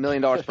 Sean. $1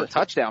 million per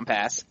touchdown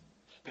pass.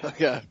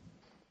 Okay.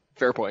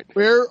 Fair point.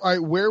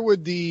 Where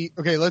would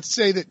let's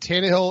say that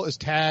Tannehill is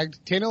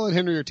tagged. Tannehill and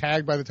Henry are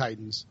tagged by the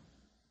Titans.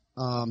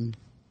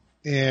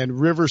 And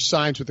Rivers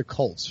signs with the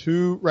Colts.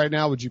 Who right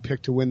now would you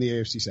pick to win the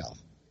AFC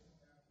South?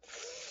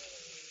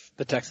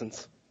 The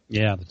Texans.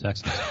 Yeah, the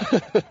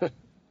Texans.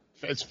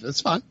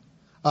 It's fine.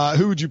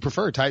 Who would you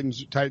prefer?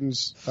 Titans,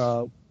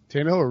 Tannehill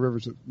or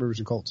Rivers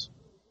and Colts?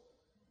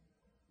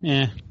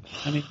 Yeah.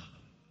 I mean,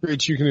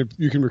 Rich, you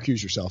can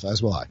recuse yourself,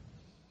 as will I.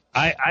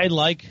 I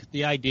like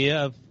the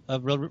idea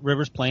of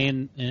Rivers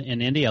playing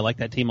in Indy. I like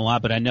that team a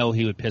lot, but I know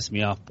he would piss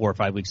me off 4 or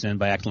 5 weeks in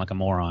by acting like a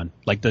moron.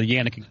 Like the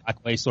Yannick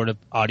Ngakoue sort of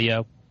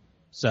audio.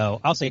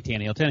 So I'll say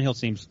Tannehill. Tannehill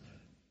seems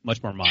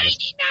much more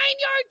modest.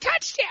 99-yard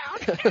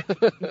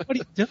touchdown! What are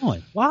you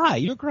doing? Why?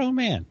 You're a grown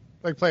man.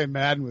 Like playing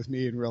Madden with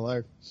me in real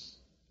life.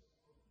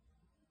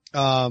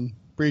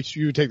 Breach,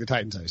 you would take the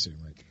Titans, I assume,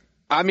 right?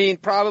 I mean,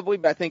 probably,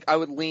 but I think I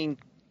would lean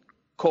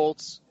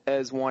Colts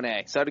as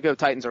 1A. So I'd go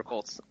Titans or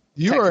Colts.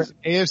 You Texans.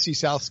 Are AFC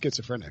South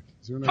schizophrenic.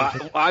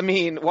 I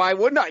mean, why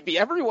wouldn't I be?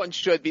 Everyone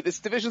should be.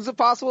 This division's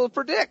impossible to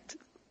predict.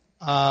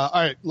 All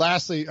right.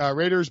 Lastly,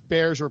 Raiders,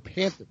 Bears, or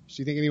Panthers. Do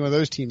you think any one of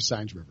those teams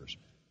signs Rivers?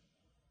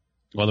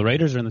 Well, the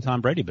Raiders are in the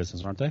Tom Brady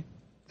business, aren't they?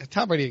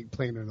 Tom Brady ain't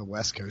playing on the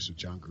West Coast with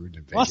John Gruden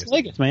in Vegas. Las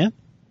Vegas, man.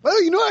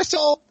 Well, you know what I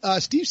saw?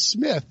 Steve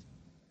Smith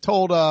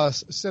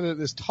said at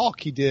this talk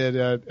he did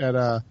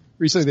at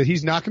recently that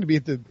he's not going to be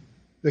at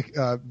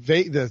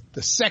the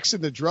sex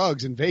and the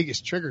drugs in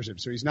Vegas triggers him,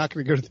 so he's not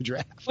going to go to the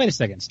draft. Wait a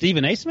second,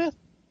 Stephen A. Smith?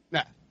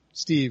 Nah,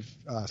 Steve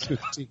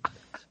Smith.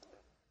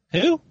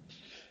 Who?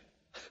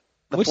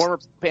 The former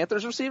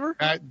Panthers receiver?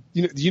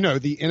 You know,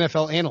 the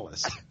NFL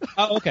analyst.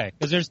 Oh, okay.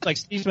 Because there's like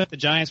Steve Smith, the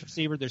Giants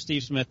receiver. There's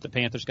Steve Smith, the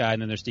Panthers guy,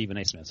 and then there's Stephen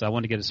A. Smith. So I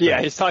wanted to get a straight.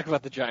 Yeah, he's talking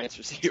about the Giants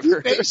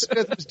receiver. Steve A.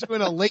 Smith was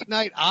doing a late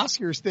night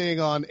Oscars thing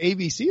on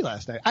ABC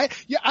last night.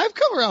 I've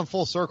come around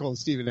full circle on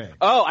Stephen A.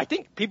 Oh, I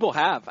think people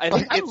have. I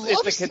think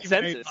love it's a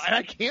consensus.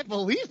 I can't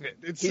believe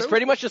it. He's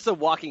pretty much just a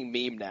walking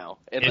meme now,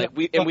 and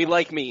we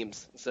like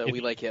memes, so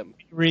we like him.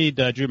 Read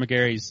Drew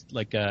McGarry's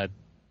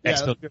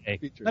expose,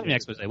 not an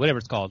expose, whatever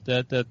it's called.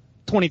 The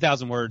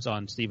 20,000 words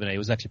on Stephen A.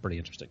 was actually pretty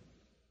interesting.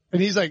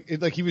 And he's like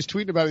he was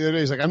tweeting about it the other day.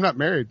 He's like, I'm not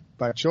married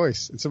by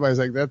choice. And somebody's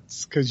like,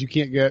 that's because you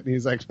can't get. And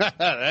he's like,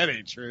 that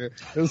ain't true.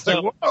 It was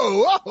like,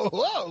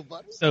 whoa,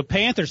 buddy. So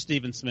Panther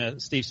Steve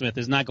Smith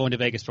is not going to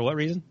Vegas for what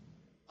reason?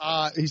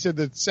 He said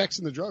that sex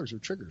and the drugs are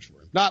triggers for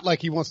him. Not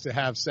like he wants to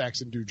have sex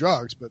and do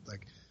drugs, but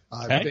like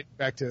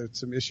back to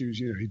some issues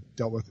he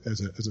dealt with as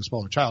a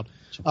smaller child.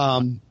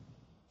 I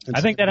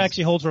think that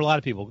actually holds for a lot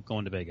of people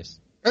going to Vegas.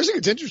 I just think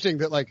it's interesting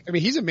that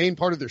he's a main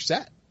part of their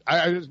set.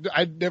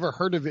 I'd never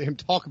heard of him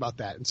talk about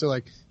that. And so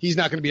he's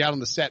not going to be out on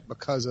the set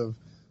because of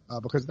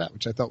that,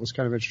 which I thought was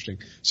kind of interesting.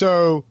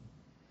 So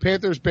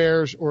Panthers,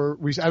 Bears,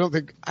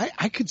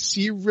 I could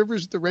see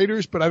Rivers at the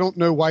Raiders, but I don't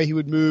know why he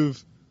would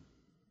move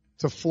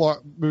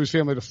his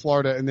family to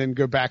Florida and then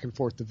go back and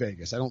forth to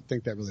Vegas. I don't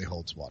think that really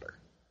holds water.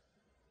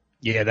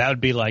 Yeah, that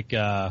would be like,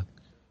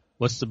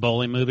 what's the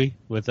bowling movie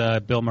with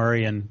Bill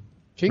Murray and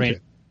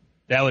Kingpin?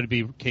 That would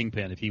be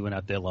Kingpin if he went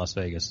out there to Las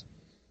Vegas.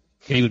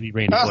 He would be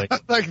Randy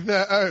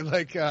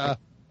Quaid.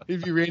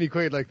 He'd be Randy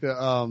Quaid,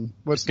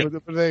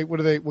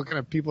 what kind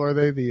of people are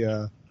they?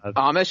 The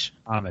Amish?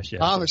 Amish, yeah.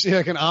 Amish, yeah,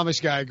 like an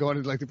Amish guy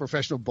going to the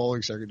professional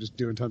bowling circuit, just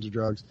doing tons of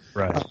drugs.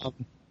 Right.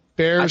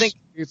 Bears. I think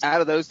out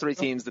of those three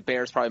teams, the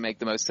Bears probably make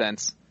the most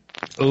sense.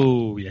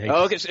 Oh, yeah.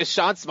 Oh, okay. Is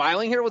Sean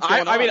smiling here? What's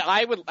going on? I mean,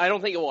 I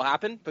don't think it will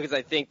happen because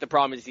I think the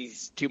problem is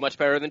he's too much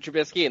better than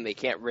Trubisky, and they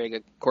can't rig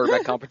a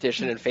quarterback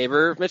competition in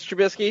favor of Mr.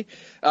 Trubisky.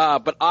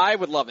 But I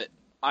would love it.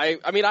 I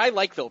mean, I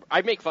like Philip.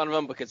 I make fun of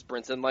him because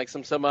Brinson likes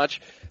him so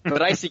much,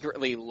 but I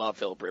secretly love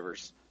Philip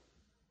Rivers.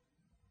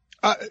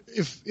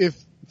 If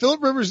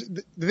Philip Rivers,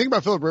 the thing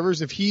about Philip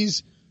Rivers, if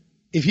he's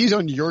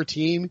on your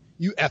team,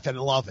 you effing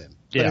love him.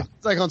 Yeah. But if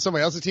it's like on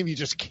somebody else's team, you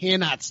just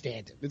cannot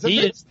stand him.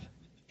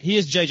 He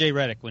is JJ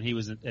Redick when he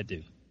was at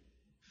Duke.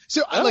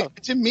 So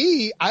to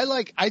me, I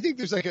think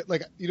there's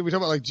we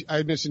talk about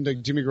I mentioned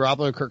Jimmy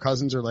Garoppolo and Kirk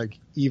Cousins are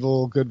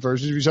evil, good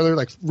versions of each other.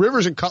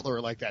 Rivers and Cutler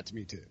are like that to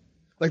me too.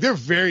 They're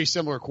very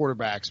similar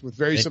quarterbacks with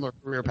very similar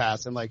career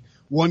paths, and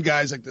one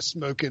guy's the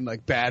smoking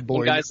bad boy.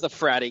 One guy's the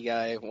fratty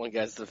guy, one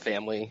guy's the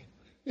family.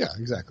 Yeah,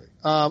 exactly.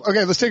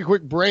 Okay, let's take a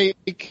quick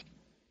break.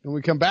 When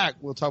we come back,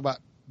 we'll talk about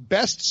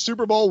best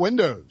Super Bowl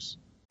windows.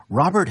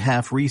 Robert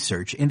Half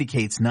research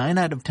indicates 9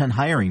 out of 10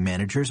 hiring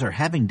managers are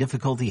having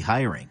difficulty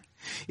hiring.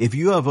 If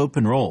you have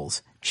open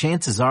roles,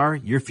 chances are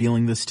you're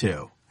feeling this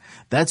too.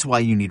 That's why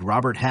you need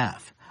Robert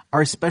Half.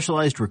 Our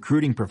specialized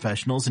recruiting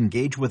professionals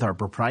engage with our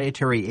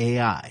proprietary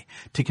AI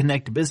to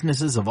connect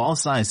businesses of all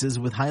sizes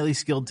with highly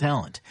skilled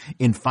talent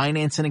in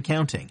finance and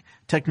accounting,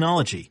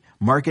 technology,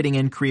 marketing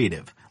and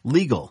creative,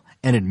 legal,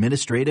 and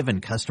administrative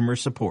and customer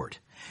support.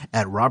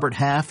 At Robert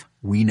Half,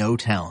 we know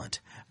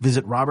talent.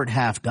 Visit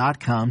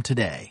roberthalf.com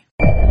today.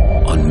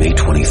 On May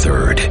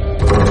 23rd.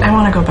 I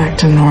want to go back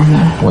to normal.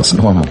 What's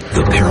normal?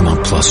 The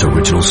Paramount Plus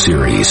original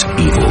series,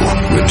 Evil,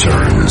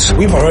 returns.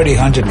 We've already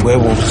hunted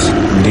werewolves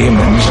and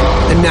demons.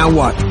 And now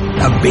what?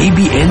 A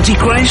baby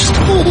Antichrist?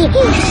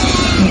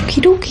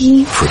 Okie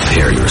dokie.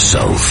 Prepare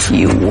yourself.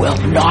 You will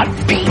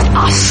not beat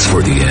us.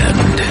 For the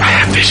end. I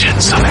have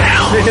visions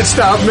somehow. Make it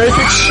stop. Make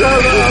it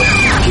shut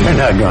up. You're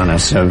not gonna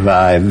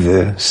survive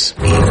this.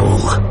 Evil,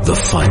 the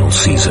final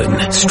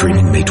season.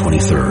 Streaming May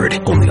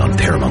 23rd. Only on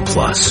Paramount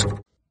Plus.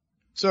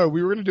 So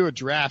we were going to do a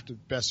draft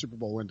of best Super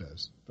Bowl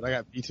windows, but I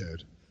got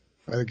vetoed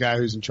by the guy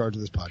who's in charge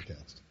of this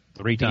podcast.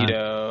 3 times.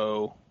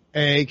 Debo.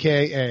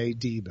 AKA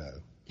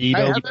Debo.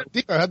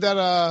 How'd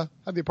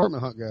the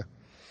apartment hunt go?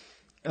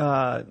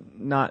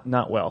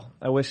 Not well.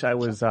 I wish I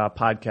was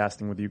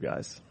podcasting with you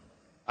guys.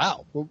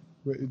 Wow. Well,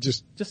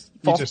 just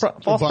false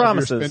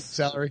promises. Your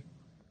salary?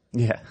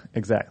 Yeah,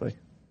 exactly.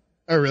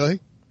 Oh, really?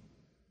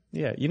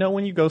 Yeah.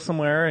 When you go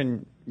somewhere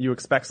and you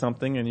expect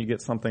something and you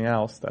get something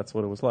else, that's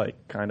what it was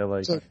like. Kind of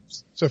like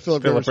so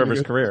Philip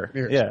Rivers' career.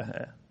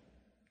 Yeah.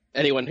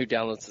 Anyone who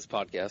downloads this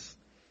podcast.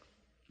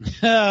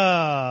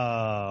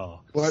 Oh.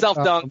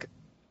 Self-dunk.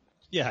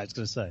 Yeah, I was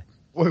going to say.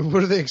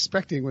 What are they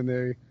expecting when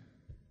they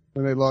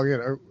log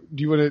in? Or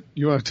do you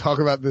want to talk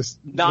about this?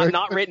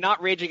 Not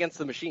Rage Against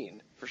the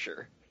Machine, for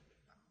sure.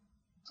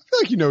 I feel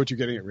like you know what you're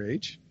getting at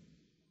Rage.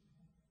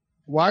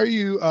 Why are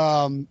you?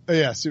 Why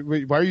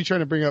are you trying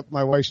to bring up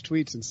my wife's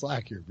tweets in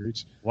Slack here,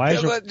 Breach? Why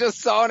is just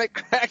saw and it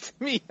cracked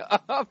me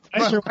up.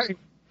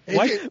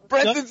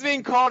 Brenson's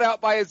being called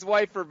out by his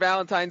wife for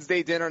Valentine's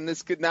Day dinner, and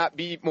this could not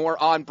be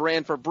more on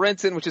brand for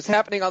Brinson, which is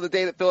happening on the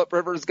day that Philip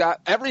Rivers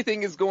got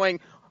everything is going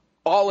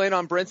all in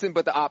on Brinson,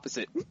 but the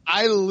opposite.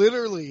 I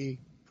literally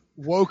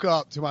woke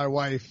up to my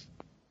wife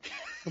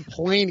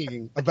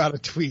complaining about a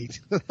tweet.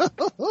 What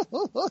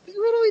are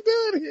we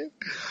doing here?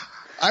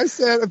 I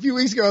said a few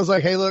weeks ago, I was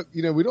like, hey, look,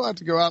 we don't have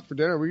to go out for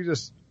dinner. We can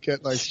just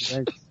get like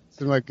some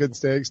good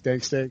steak,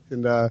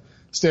 and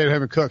stay at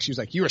home and cook. She was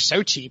like, you are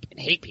so cheap and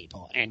hate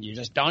people, and you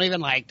just don't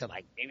even like to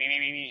like.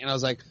 And I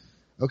was like,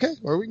 okay,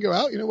 or we can go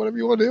out. Whatever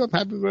you want to do. I'm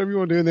happy with whatever you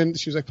want to do. And then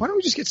she was like, why don't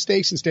we just get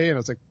steaks and stay in? I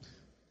was like,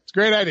 it's a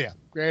great idea.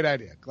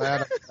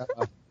 Glad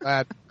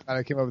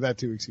I came up with that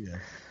 2 weeks ago.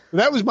 But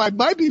that was my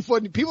beef.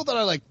 When people thought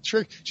I like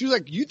tricked. She was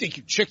like, you think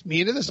you tricked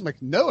me into this? I'm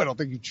like, no, I don't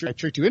think I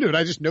tricked you into it.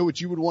 I just know what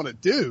you would want to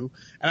do.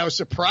 And I was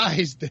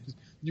surprised that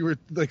you were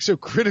like so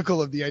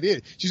critical of the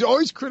idea. She's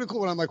always critical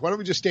when I'm like, why don't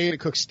we just stay in and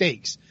cook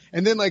steaks?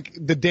 And then like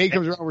the day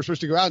comes around, we're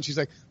supposed to go out, and she's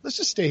like, let's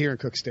just stay here and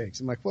cook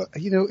steaks. I'm like, well,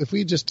 if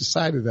we just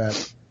decided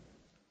that.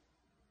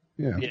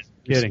 Yeah.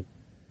 Kidding.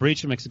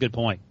 Breacher makes a good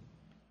point.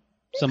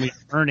 Some of your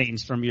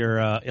earnings from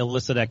your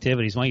illicit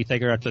activities. Why don't you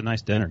take her out to a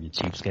nice dinner, you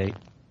cheapskate?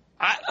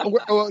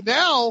 Well,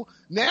 now,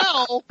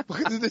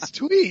 because of this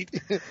tweet,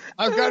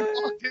 I've got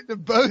walked into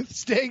both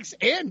steaks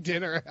and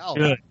dinner out.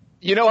 Good.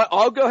 You know what?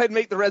 I'll go ahead and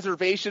make the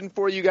reservation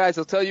for you guys.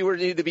 I'll tell you where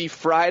you need to be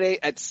Friday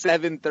at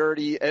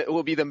 7:30. It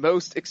will be the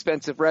most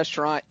expensive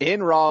restaurant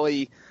in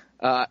Raleigh.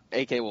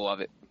 AK will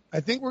love it.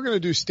 I think we're going to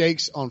do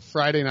steaks on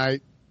Friday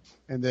night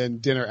and then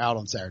dinner out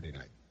on Saturday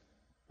night.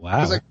 Wow.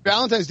 Because like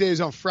Valentine's Day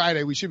is on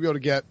Friday. We should be able to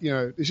get,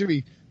 it should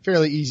be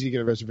fairly easy to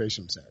get a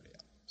reservation on Saturday.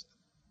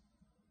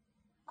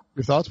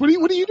 Your thoughts? What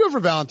are you doing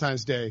for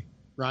Valentine's Day,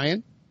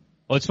 Ryan?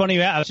 Well, it's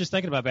funny. I was just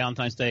thinking about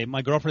Valentine's Day.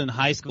 My girlfriend in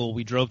high school,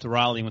 we drove to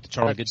Raleigh and went to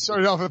Charlie Good.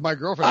 Started off with my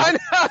girlfriend.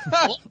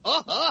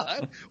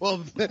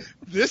 Well,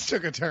 this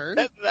took a turn.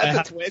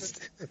 That's a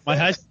twist. My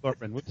high school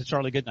girlfriend went to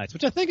Charlie Goodnight's,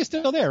 which I think is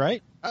still there,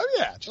 right? Oh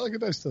yeah, Charlie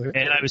Goodnight's still here.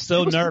 And I was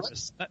so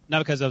nervous, not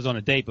because I was on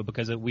a date, but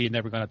because we had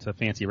never gone out to a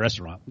fancy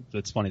restaurant.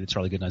 It's funny that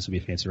Charlie Goodnight's would be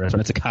a fancy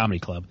restaurant. It's a comedy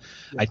club.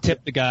 Yeah. I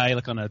tipped the guy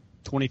like on a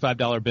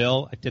 $25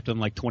 bill. I tipped him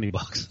like $20.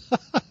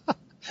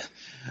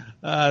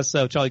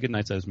 So Charlie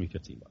Goodnight's owes me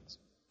 $15.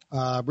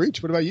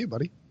 Breach, what about you,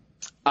 buddy?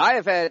 I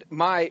have had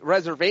my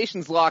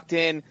reservations locked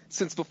in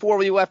since before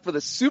we left for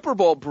the Super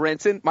Bowl,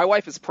 Brinson. My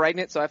wife is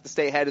pregnant, so I have to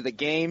stay ahead of the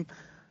game.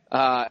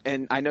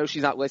 And I know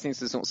she's not listening,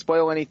 so don't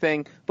spoil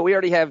anything. But we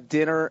already have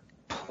dinner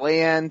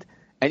planned.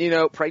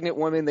 And, pregnant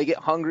women, they get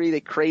hungry,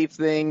 they crave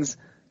things.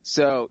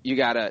 So you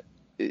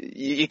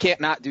can't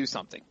not do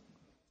something.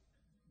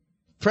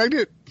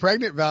 Pregnant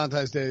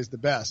Valentine's Day is the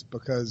best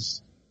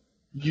because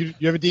you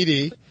have a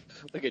DD.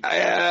 Look at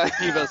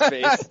Eva's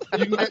face.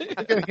 You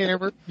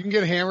can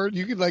get hammered.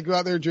 You can like go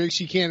out there and drink.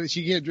 She can't.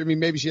 I mean,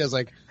 maybe she has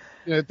like,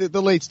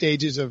 the late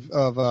stages of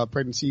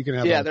pregnancy. You can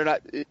have. Yeah, they're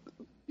not.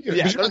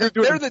 Yeah,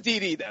 they're the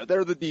DD though.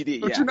 They're the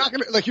DD. But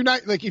you're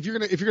not if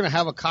you're gonna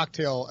have a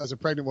cocktail as a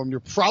pregnant woman, you're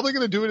probably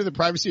gonna do it in the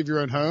privacy of your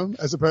own home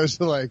as opposed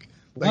to like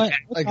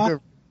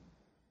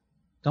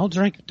don't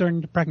drink during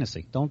the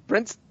pregnancy. Don't.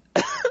 Prince.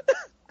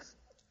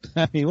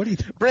 I mean, what do you?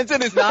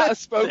 Brinson is not a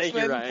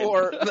spokesman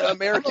for the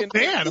American.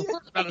 I'm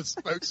not a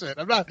spokesman.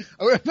 I'm not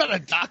a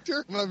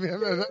doctor.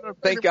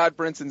 Thank God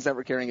Brinson's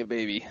never carrying a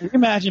baby. Can you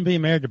imagine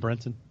being married to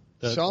Brinson?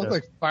 Sean's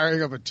like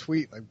firing up a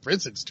tweet, like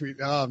Brinson's tweet.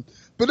 But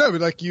no,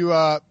 but you're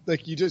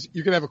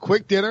gonna have a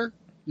quick dinner.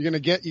 You're gonna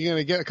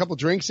get a couple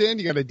drinks in.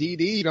 You got a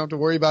DD. You don't have to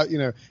worry about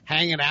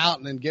hanging out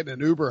and then getting an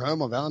Uber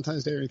home on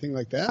Valentine's Day or anything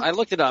like that. I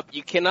looked it up.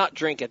 You cannot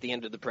drink at the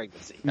end of the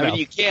pregnancy. No. I mean,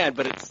 you can,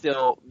 but it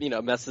still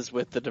messes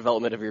with the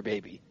development of your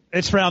baby.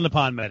 It's frowned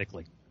upon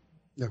medically.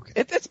 Okay.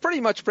 It's pretty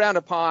much frowned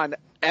upon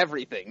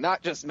everything,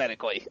 not just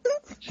medically.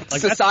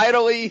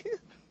 Societally.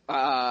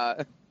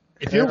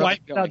 If your wife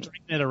is out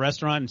drinking at a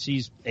restaurant and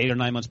she's 8 or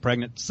 9 months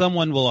pregnant,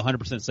 someone will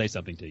 100% say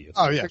something to you.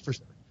 Oh yeah, for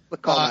sure.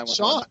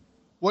 Sean,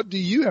 what do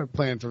you have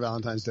planned for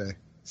Valentine's Day?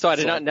 So I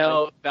did not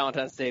know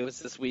Valentine's Day was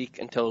this week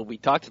until we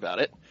talked about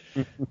it.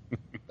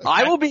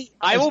 I will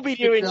be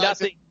doing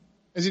nothing.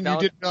 As in, you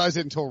didn't realize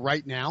it until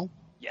right now?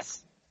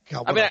 Yes.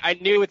 God, I mean, I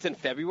knew it's in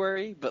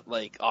February, but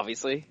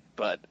obviously,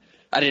 but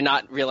I did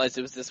not realize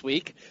it was this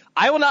week.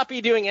 I will not be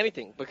doing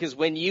anything because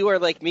when you are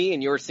like me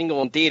and you're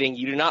single and dating,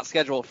 you do not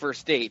schedule a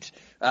first date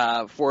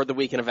for the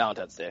weekend of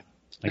Valentine's Day.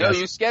 No,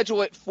 you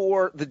schedule it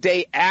for the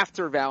day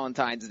after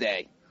Valentine's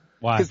Day.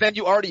 Why? Because then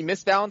you already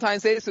missed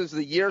Valentine's Day, so it's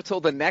a year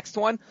till the next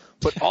one.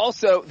 But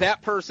also,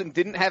 that person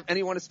didn't have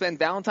anyone to spend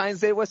Valentine's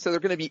Day with, so they're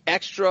going to be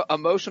extra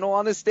emotional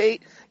on this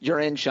date. You're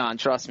in, Sean.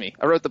 Trust me.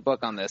 I wrote the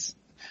book on this.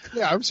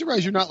 Yeah, I'm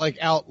surprised you're not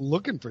out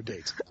looking for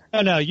dates.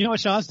 No. You know what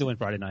Sean's doing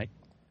Friday night?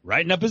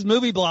 Writing up his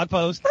movie blog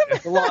post.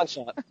 The launch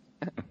shot.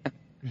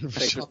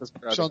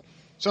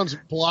 Sean's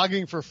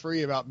blogging for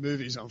free about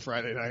movies on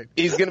Friday night.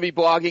 He's going to be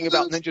blogging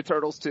about Ninja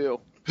Turtles too.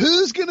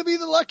 Who's going to be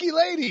the lucky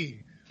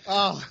lady?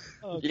 Oh.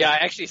 Okay. Yeah, I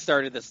actually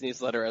started this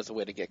newsletter as a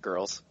way to get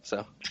girls.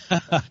 So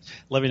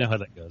let me know how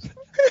that goes.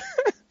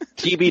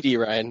 TBD,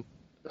 Ryan.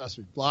 Trust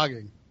me,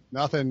 blogging.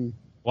 Nothing.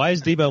 Why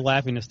is Debo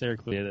laughing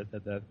hysterically at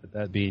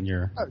that being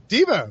your?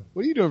 Debo,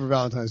 what are you doing for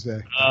Valentine's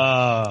Day?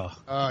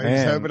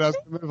 He's hoping us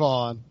to move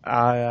on.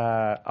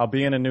 I'll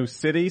be in a new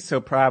city, so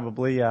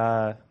probably.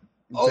 You're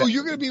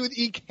going to be with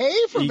EK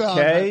for Valentine's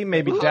Day.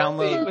 Maybe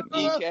download with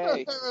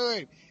EK.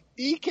 Wait.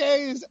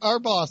 EK is our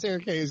boss.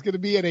 Eric K is going to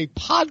be at a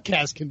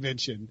podcast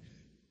convention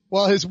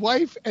while his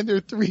wife and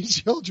their 3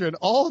 children,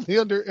 all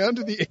under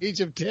the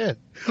age of 10,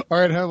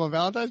 are at home on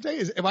Valentine's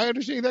Day. Am I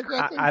understanding that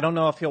correctly? I don't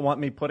know if he'll want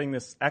me putting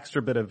this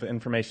extra bit of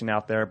information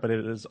out there, but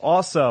it is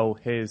also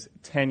his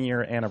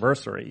 10-year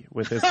anniversary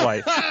with his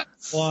wife.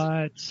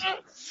 What?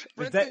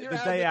 The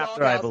day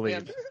after, I believe.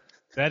 Man.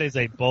 That is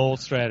a bold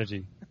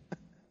strategy.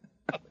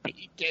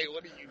 Okay,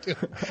 what are you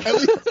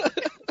doing?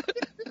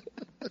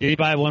 Did he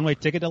buy a one-way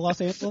ticket to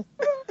Los Angeles?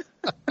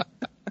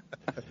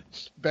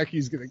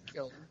 Becky's going to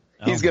kill him.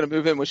 He's going to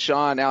move in with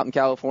Sean out in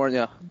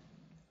California.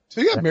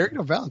 So you got married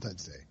on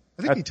Valentine's Day.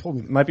 I think he told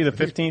me. Might be the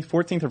 15th,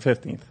 14th or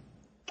 15th.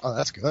 Oh,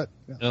 that's good.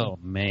 Yeah. Oh,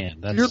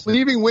 man. You're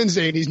leaving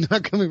Wednesday and he's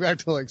not coming back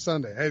till like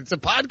Sunday. Hey, it's a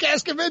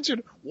podcast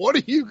convention. What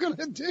are you going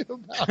to do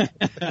about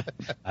it?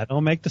 I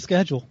don't make the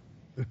schedule.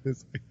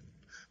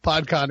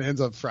 PodCon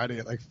ends on Friday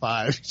at like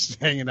 5, just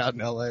hanging out in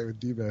LA with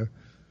Debo.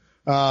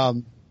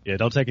 Yeah,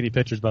 don't take any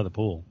pictures by the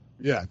pool.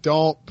 Yeah,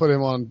 don't put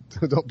him on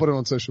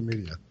social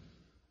media.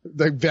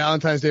 Like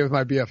Valentine's Day with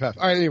my BFF.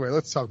 All right, anyway,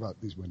 let's talk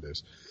about these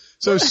windows.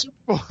 So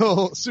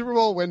Super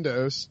Bowl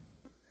windows.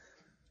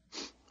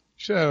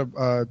 Should have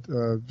a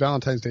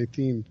Valentine's Day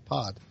themed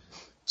pod.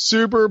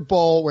 Super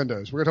Bowl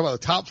windows. We're going to talk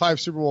about the top 5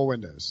 Super Bowl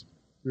windows.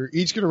 We're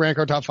each going to rank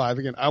our top 5.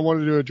 Again, I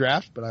wanted to do a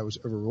draft, but I was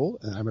overruled,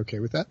 and I'm okay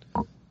with that.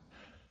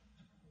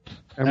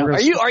 And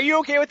are you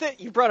okay with it?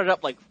 You brought it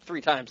up like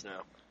 3 times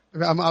now.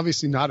 I'm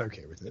obviously not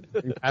okay with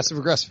it. Passive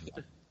aggressive.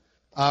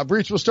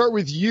 Breach, we'll start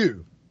with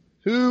you.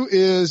 Who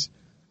is,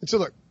 and so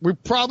look,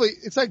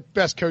 it's like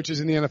best coaches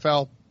in the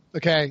NFL.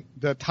 Okay.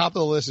 The top of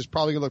the list is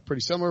probably going to look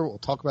pretty similar. We'll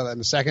talk about that in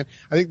a second.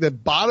 I think the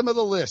bottom of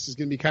the list is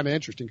going to be kind of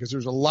interesting because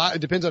there's a lot, it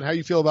depends on how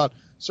you feel about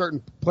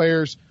certain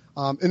players.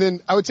 And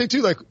then I would say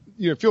too, like,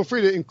 feel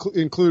free to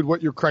include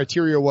what your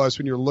criteria was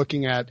when you're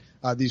looking at,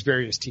 these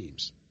various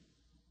teams.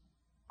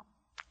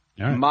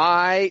 All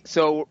right.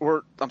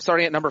 I'm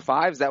starting at number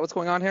 5. Is that what's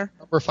going on here?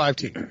 Number 5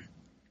 team.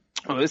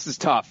 Oh, this is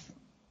tough.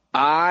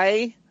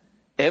 I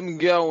am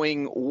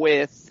going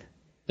with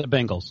the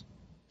Bengals.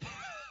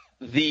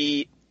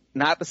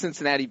 Not the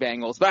Cincinnati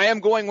Bengals, but I am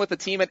going with a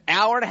team an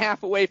hour and a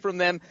half away from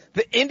them,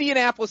 the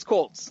Indianapolis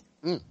Colts.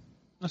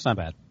 That's not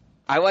bad.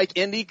 I like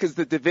Indy because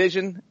the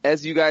division,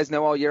 as you guys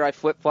know all year, I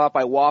flip-flop,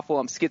 I waffle,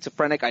 I'm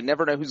schizophrenic, I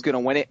never know who's going to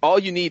win it. All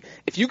you need,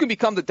 if you can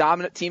become the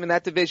dominant team in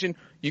that division,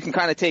 you can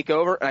kind of take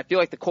over, and I feel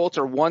like the Colts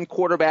are 1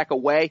 quarterback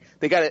away.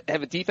 They got to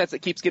have a defense that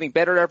keeps getting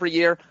better every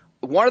year.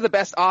 One of the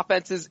best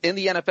offenses in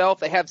the NFL if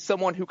they have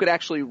someone who could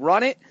actually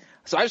run it.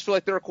 So I just feel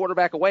like they're a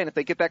quarterback away, and if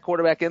they get that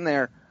quarterback in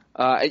there,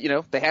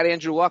 they had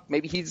Andrew Luck.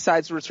 Maybe he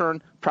decides to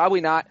return.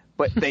 Probably not.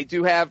 But they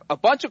do have a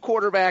bunch of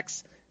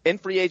quarterbacks in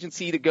free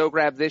agency to go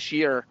grab this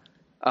year.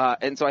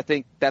 And so I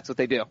think that's what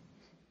they do.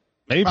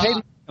 Maybe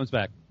Peyton comes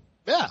back.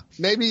 Yeah.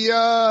 Maybe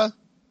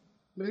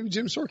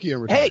Jim Sorky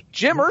over. Hey,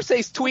 Jim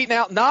Irsay's tweeting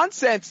out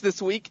nonsense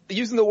this week,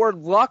 using the word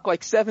luck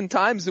like 7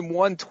 times in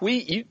one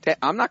tweet.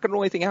 I'm not going to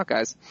rule anything out,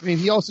 guys. I mean,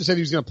 he also said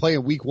he was going to play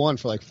in week 1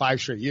 for like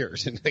 5 straight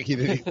years, and like, he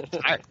didn't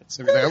retire.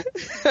 So,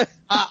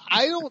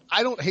 I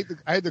don't hate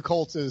I had the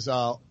Colts as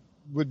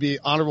would be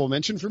honorable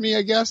mention for me,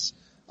 I guess,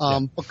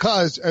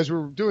 because as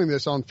we're doing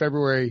this on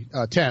February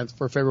 10th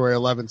for February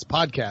 11th's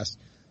podcast,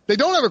 they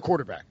don't have a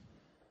quarterback.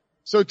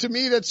 So to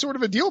me, that's sort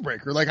of a deal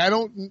breaker. Like I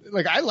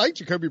like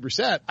Jacoby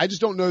Brissett. I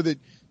just don't know that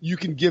you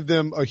can give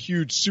them a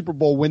huge Super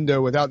Bowl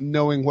window without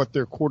knowing what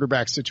their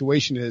quarterback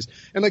situation is.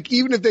 And like,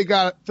 even if they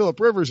got Phillip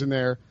Rivers in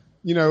there,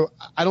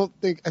 I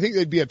think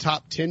they'd be a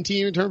top 10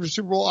 team in terms of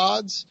Super Bowl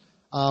odds.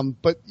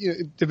 But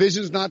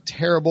division's not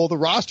terrible. The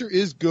roster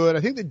is good.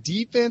 I think the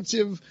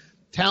defensive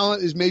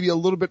talent is maybe a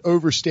little bit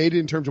overstated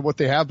in terms of what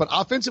they have, but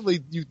offensively,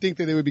 you think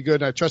that they would be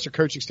good, and I trust their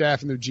coaching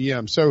staff and their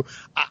GM. So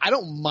I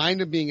don't mind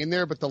them being in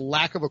there, but the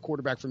lack of a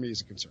quarterback for me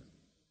is a concern.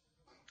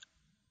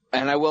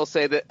 And I will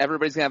say that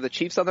everybody's going to have the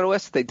Chiefs on their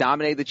list. They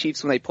dominated the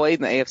Chiefs when they played,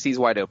 and the AFC's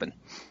wide open.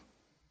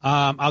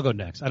 I'll go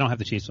next. I don't have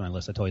the Chiefs on my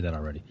list. I told you that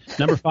already.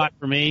 Number 5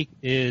 for me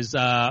is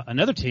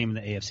another team in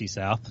the AFC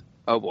South.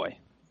 Oh, boy.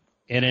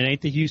 And it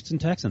ain't the Houston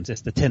Texans.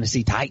 It's the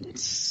Tennessee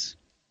Titans.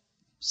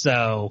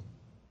 So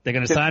they're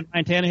going to sign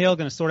Ryan Tannehill,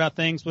 going to sort out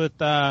things with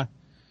the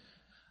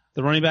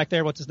running back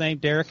there. What's his name?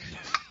 Derek?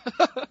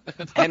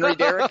 Henry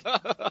Derek?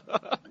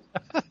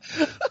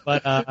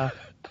 But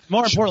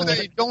more importantly,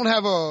 they don't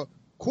have a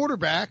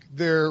quarterback.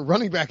 Their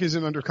running back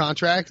isn't under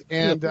contract,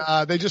 and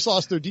they just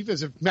lost their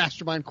defensive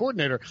mastermind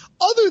coordinator.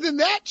 Other than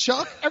that,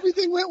 Chuck,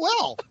 everything went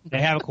well.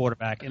 They have a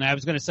quarterback, and I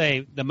was going to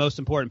say the most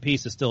important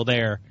piece is still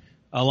there,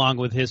 along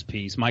with his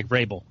piece, Mike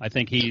Vrabel. I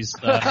think he's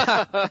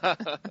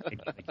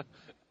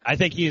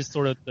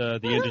sort of the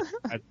engine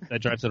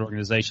that drives that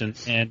organization.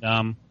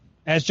 And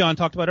as John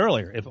talked about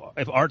earlier,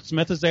 if Art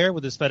Smith is there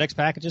with his FedEx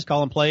packages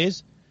calling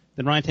plays,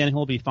 then Ryan Tannehill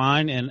will be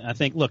fine. And I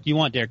think, look, you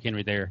want Derrick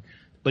Henry there,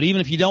 but even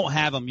if you don't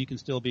have him, you can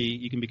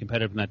be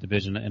competitive in that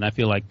division. And I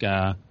feel like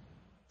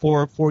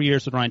 4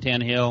 years with Ryan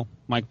Tannehill,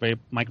 Mike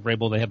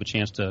Vrabel, they have a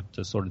chance to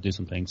sort of do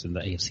some things in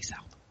the AFC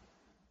South.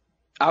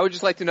 I would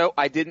just like to know,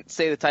 I didn't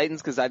say the Titans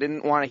because I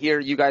didn't want to hear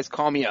you guys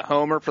call me a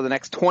homer for the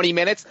next 20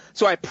 minutes.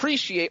 So I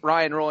appreciate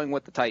Ryan rolling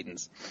with the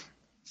Titans.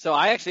 So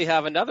I actually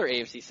have another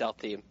AFC South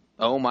team.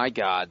 Oh my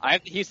God. I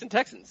have the Houston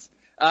Texans.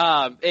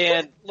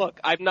 And look,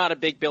 I'm not a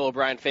big Bill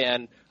O'Brien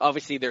fan.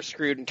 Obviously, they're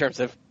screwed in terms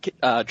of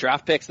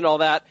draft picks and all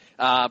that.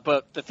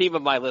 But the theme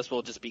of my list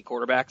will just be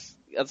quarterbacks.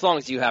 As long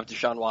as you have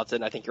Deshaun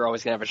Watson, I think you're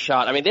always going to have a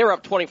shot. I mean, they were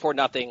up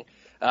 24-0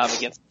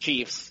 against the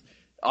Chiefs,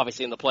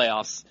 obviously in the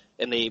playoffs,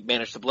 and they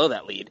managed to blow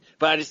that lead.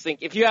 But I just think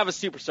if you have a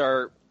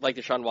superstar like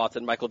Deshaun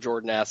Watson, Michael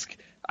Jordan-esque,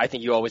 I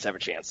think you always have a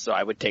chance. So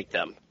I would take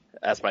them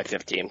as my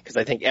 5th team because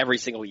I think every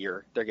single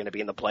year they're going to be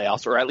in the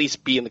playoffs or at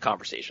least be in the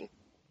conversation.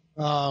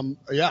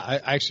 Yeah,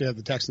 I actually have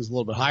the Texans a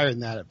little bit higher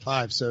than that at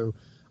 5, so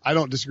I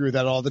don't disagree with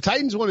that at all. The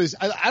Titans one is,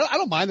 I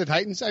don't mind the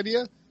Titans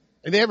idea,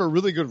 and they have a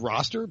really good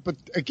roster, but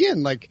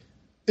again, like,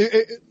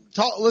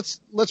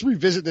 let's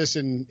revisit this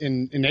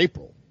in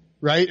April,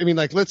 right? I mean,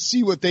 like, let's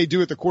see what they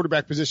do at the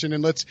quarterback position,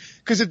 and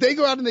cause if they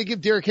go out and they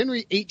give Derrick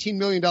Henry $18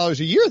 million a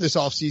year this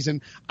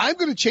offseason, I'm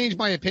going to change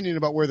my opinion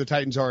about where the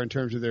Titans are in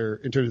terms of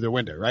their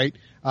window, right?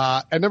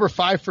 At number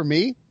 5 for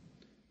me,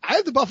 I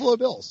have the Buffalo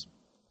Bills.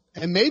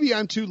 And maybe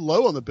I'm too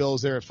low on the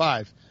Bills there at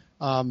 5.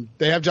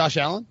 They have Josh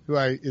Allen, who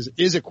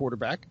is a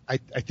quarterback. I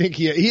think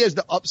he has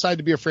the upside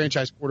to be a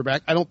franchise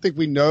quarterback. I don't think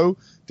we know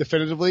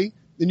definitively.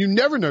 And you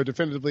never know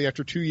definitively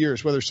after 2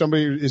 years whether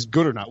somebody is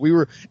good or not.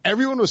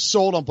 Everyone was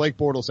sold on Blake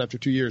Bortles after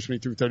 2 years when he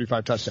threw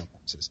 35 touchdown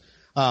passes.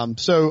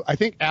 So I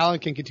think Allen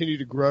can continue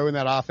to grow in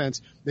that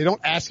offense. They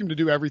don't ask him to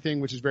do everything,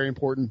 which is very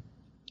important.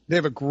 They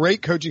have a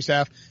great coaching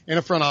staff and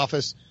a front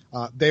office.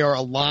 They are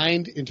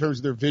aligned in terms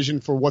of their vision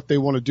for what they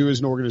want to do as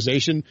an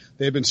organization.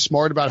 They've been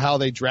smart about how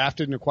they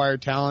drafted and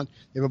acquired talent.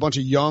 They have a bunch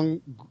of young,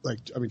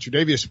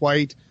 Tre'Davious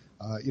White,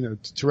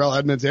 Terrell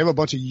Edmonds. They have a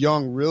bunch of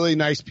young, really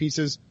nice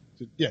pieces.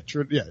 I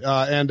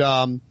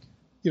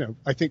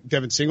think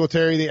Devin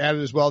Singletary they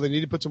added as well. They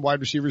need to put some wide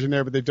receivers in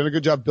there, but they've done a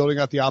good job building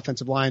out the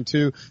offensive line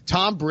too.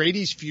 Tom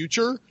Brady's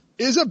future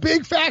is a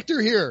big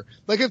factor here.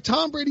 Like if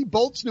Tom Brady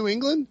bolts New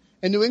England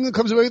and New England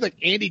comes away with like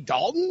Andy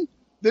Dalton,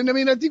 then,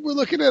 I think we're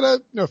looking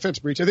at no offense,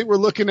 Breach. I think we're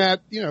looking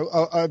at,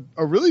 a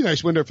really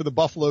nice window for the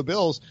Buffalo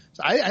Bills.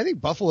 So I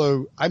think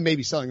Buffalo, I may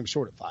be selling them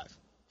short at 5.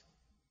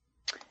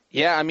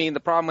 Yeah, I mean,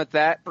 the problem with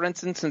that, for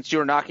instance, since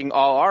you're knocking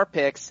all our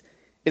picks,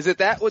 is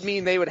that would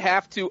mean they would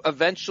have to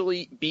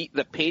eventually beat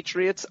the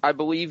Patriots. I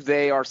believe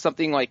they are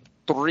something like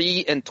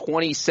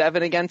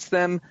 3-27 against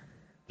them.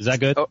 Is that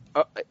good?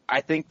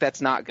 I think that's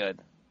not good.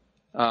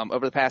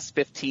 Over the past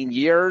 15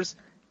 years.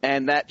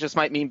 And that just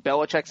might mean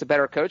Belichick's a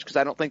better coach because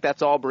I don't think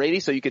that's all Brady.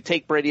 So you could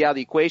take Brady out of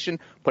the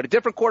equation, put a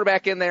different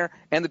quarterback in there,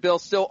 and the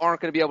Bills still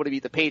aren't going to be able to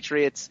beat the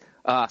Patriots.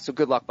 So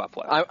good luck,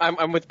 Buffalo.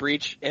 I'm with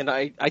Breach, and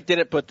I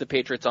didn't put the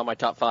Patriots on my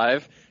top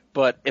 5.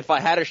 But if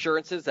I had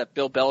assurances that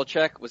Bill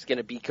Belichick was going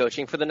to be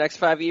coaching for the next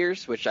 5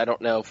 years, which I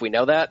don't know if we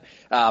know that,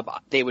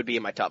 they would be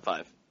in my top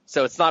 5.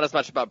 So it's not as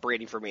much about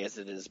Brady for me as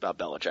it is about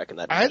Belichick in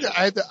that.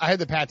 I had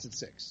the Pats at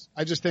 6.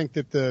 I just think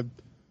that the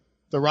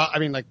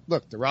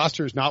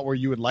roster is not where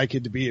you would like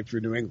it to be if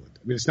you're New England.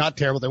 I mean, it's not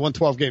terrible. They won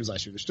 12 games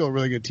last year. They're still a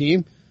really good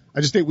team.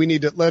 I just think we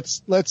need to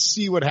let's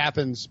see what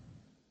happens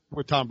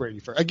with Tom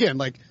Brady. Again,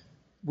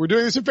 we're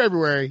doing this in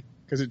February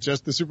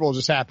because the Super Bowl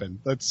just happened.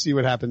 Let's see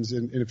what happens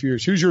in a few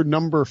years. Who's your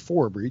number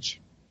 4, Breach?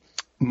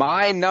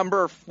 My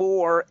number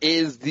 4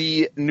 is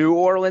the New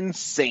Orleans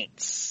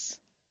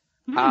Saints.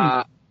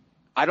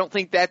 I don't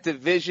think that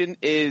division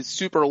is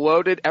super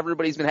loaded.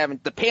 Everybody's been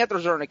the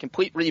Panthers are in a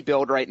complete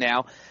rebuild right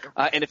now.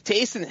 And if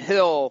Taysom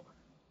Hill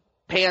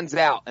pans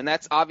out, and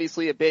that's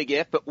obviously a big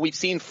if, but we've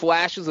seen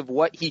flashes of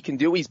what he can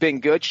do. He's been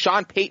good.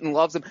 Sean Payton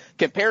loves him.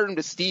 Compared him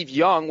to Steve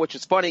Young, which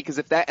is funny because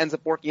if that ends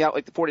up working out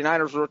like the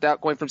 49ers worked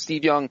out going from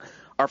Steve Young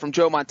or from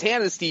Joe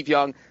Montana to Steve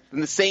Young, then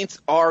the Saints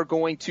are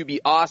going to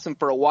be awesome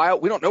for a while.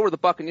 We don't know where the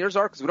Buccaneers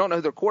are because we don't know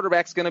who their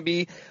quarterback's going to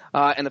be.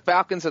 And the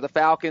Falcons are the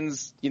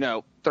Falcons. They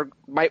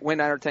might win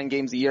 9 or 10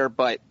 games a year,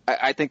 but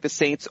I think the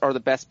Saints are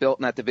the best built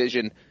in that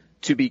division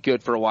to be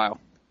good for a while.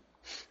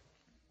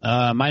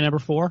 My number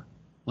 4,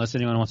 unless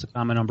anyone wants to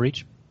comment on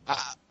Breach.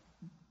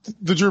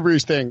 The Drew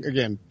Brees thing,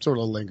 again, sort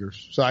of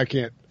lingers. So I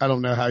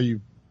don't know how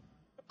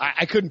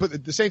I couldn't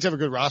put the Saints have a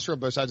good roster on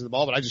both sides of the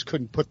ball, but I just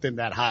couldn't put them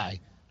that high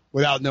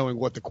without knowing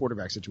what the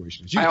quarterback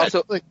situation is. I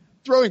also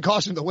throwing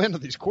caution to the wind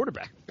on these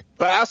quarterbacks.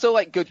 But I also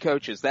like good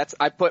coaches.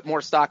 I put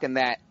more stock in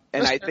that.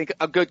 And I think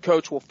a good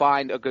coach will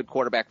find a good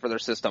quarterback for their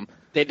system.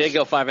 They did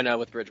go 5-0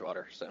 with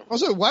Bridgewater. So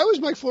also, why was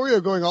Mike Florio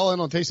going all in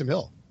on Taysom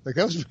Hill? That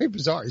was very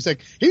bizarre. He's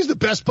he's the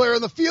best player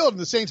on the field in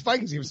the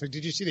Saints-Vikings game. It's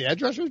did you see the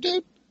edge rushers,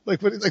 dude?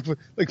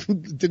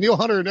 Daniil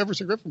Hunter and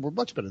Everson Griffin were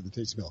much better than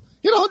Taysom Hill.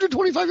 He had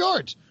 125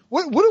 yards.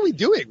 What are we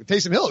doing with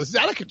Taysom Hill? This is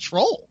out of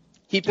control.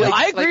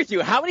 I agree with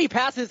you. How many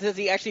passes has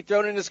he actually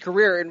thrown in his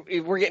career?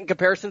 And we're getting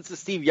comparisons to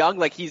Steve Young,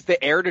 like he's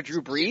the heir to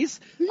Drew Brees.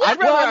 Yeah. I'd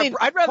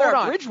rather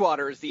have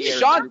Bridgewater as the heir.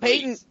 Sean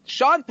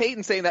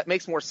Payton saying that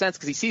makes more sense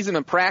because he sees him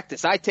in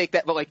practice. I take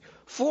that, but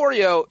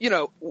Florio,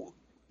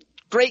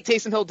 great.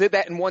 Taysom Hill did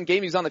that in one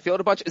game. He was on the field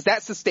a bunch. Is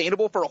that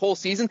sustainable for a whole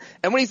season?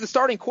 And when he's the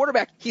starting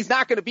quarterback, he's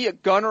not going to be a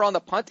gunner on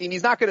the punt team.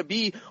 He's not going to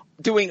be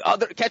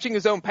catching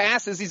his own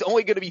passes. He's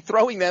only going to be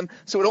throwing them.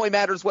 So it only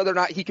matters whether or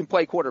not he can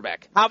play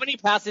quarterback. How many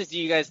passes do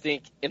you guys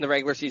think in the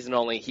regular season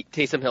only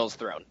Taysom Hill's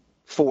thrown?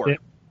 4.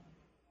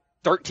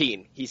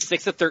 13. He's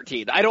 6 of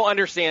 13. I don't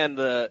understand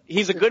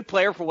he's a good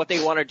player for what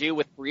they want to do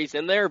with Brees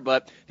in there,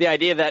 but the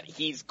idea that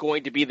he's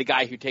going to be the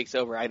guy who takes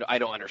over, I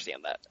don't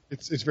understand that.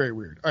 It's very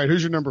weird. All right,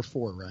 who's your number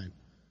 4,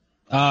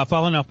 Ryan?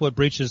 Following up what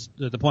breaches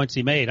the points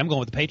he made, I'm going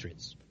with the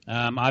Patriots.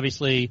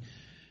 Obviously,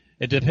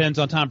 it depends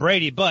on Tom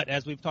Brady, but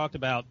as we've talked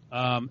about,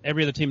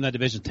 every other team in that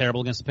division is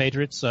terrible against the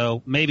Patriots,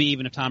 so maybe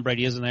even if Tom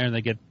Brady isn't there and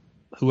they get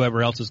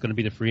whoever else is going to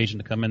be the free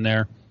agent to come in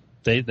there,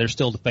 they're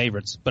still the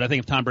favorites. But I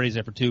think if Tom Brady's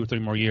there for 2 or 3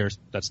 more years,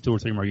 that's 2 or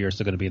 3 more years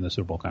they're going to be in the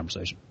Super Bowl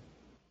conversation.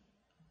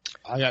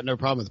 I got no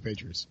problem with the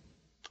Patriots.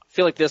 I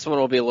feel like this one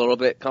will be a little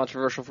bit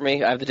controversial for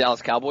me. I have the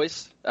Dallas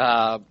Cowboys.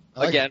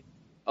 Again,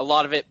 a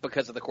lot of it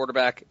because of the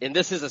quarterback. And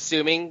this is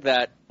assuming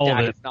that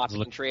Dak is not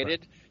being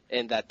traded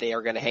and that they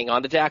are going to hang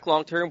on to Dak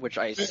long term, which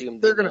I assume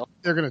they're going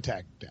to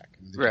attack Dak.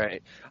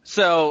 Right.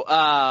 So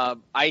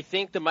I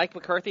think the Mike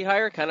McCarthy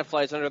hire kind of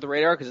flies under the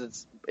radar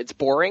because it's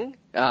boring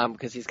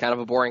because he's kind of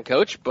a boring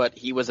coach, but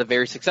he was a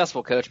very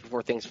successful coach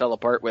before things fell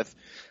apart with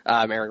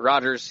Aaron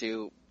Rodgers,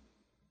 who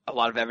a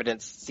lot of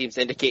evidence seems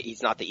to indicate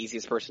he's not the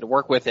easiest person to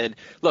work with. And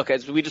look,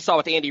 as we just saw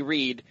with Andy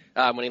Reid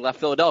when he left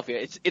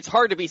Philadelphia, it's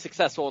hard to be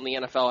successful in the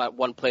NFL at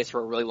one place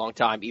for a really long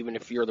time, even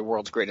if you're the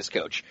world's greatest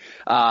coach.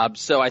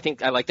 So I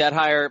think I like that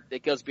hire.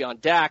 It goes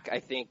beyond Dak. I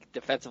think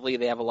defensively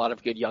they have a lot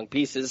of good young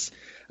pieces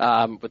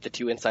with the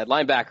 2 inside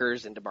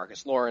linebackers and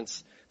DeMarcus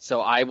Lawrence. So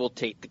I will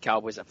take the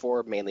Cowboys at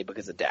 4, mainly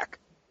because of Dak.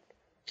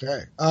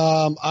 Okay.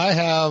 I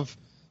have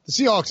the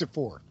Seahawks at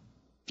 4.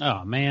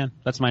 Oh, man.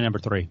 That's my number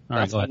 3. All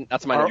right, go ahead.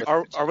 That's my number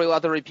 3. Are we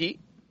allowed to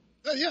repeat?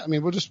 Yeah, I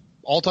mean, we'll just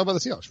all talk about the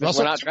Seahawks.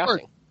 We're not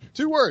drafting.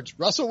 2 words.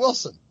 Russell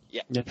Wilson.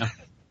 Yeah. They're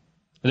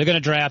going to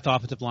draft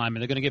offensive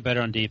linemen. They're going to get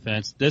better on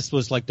defense. This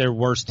was like their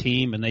worst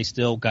team, and they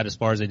still got as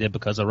far as they did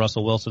because of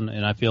Russell Wilson.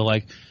 And I feel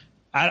like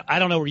I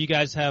don't know where you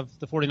guys have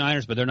the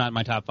 49ers, but they're not in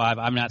my top 5.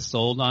 I'm not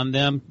sold on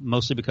them,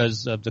 mostly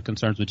because of the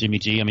concerns with Jimmy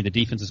G. I mean, the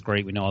defense is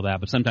great. We know all that.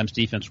 But sometimes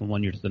defense from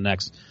one year to the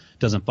next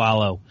doesn't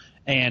follow.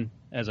 And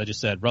as I just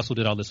said, Russell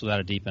did all this without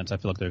a defense. I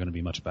feel like they're going to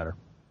be much better.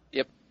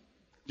 Yep.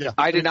 Yeah.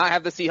 I did not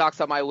have the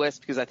Seahawks on my list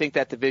because I think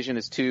that division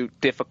is too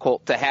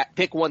difficult to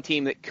pick one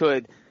team that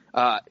could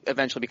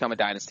eventually become a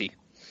dynasty.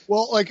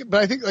 Well, but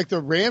I think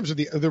the Rams are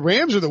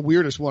the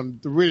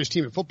weirdest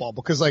team in football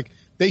because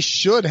they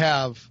should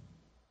have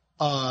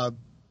a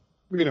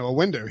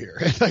window here.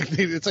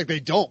 It's like they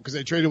don't because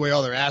they traded away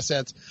all their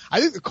assets. I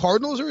think the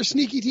Cardinals are a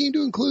sneaky team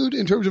to include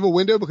in terms of a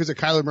window because of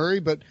Kyler Murray,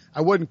 but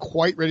I wasn't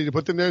quite ready to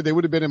put them there. They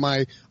would have been in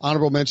my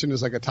honorable mention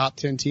as like a top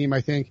 10 team,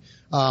 I think.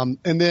 And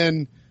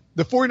then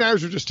the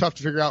 49ers are just tough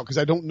to figure out because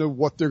I don't know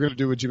what they're going to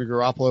do with Jimmy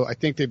Garoppolo. I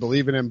think they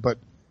believe in him, but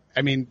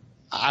I mean,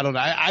 I don't know.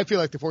 I feel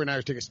like the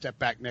 49ers take a step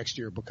back next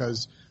year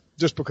because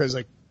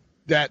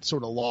that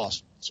sort of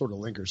loss sort of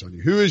lingers on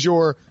you. Who is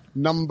your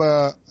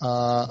number,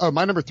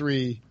 my number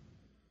 3.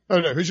 Oh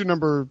no, who's your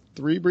number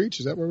 3, Breach?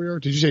 Is that where we are?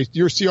 Did you say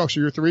your Seahawks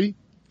are your 3?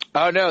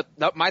 Oh no,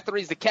 my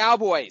 3 is the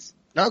Cowboys.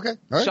 Okay. All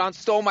right. Sean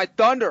stole my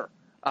thunder.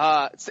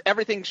 It's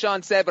everything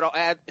Sean said, but I'll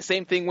add the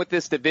same thing with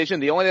this division.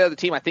 The only other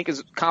team I think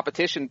is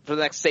competition for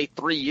the next, say,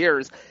 3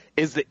 years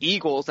is the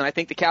Eagles, and I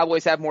think the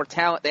Cowboys have more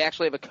talent. They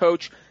actually have a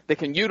coach that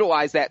can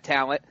utilize that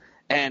talent,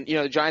 and,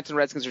 the Giants and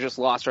Redskins are just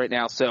lost right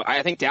now. So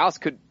I think Dallas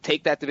could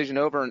take that division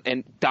over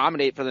and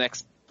dominate for the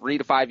next 3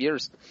 to 5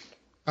 years.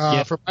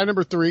 For my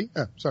number 3,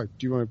 sorry,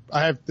 do you want to,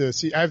 I have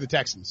the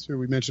Texans, who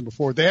we mentioned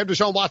before. They have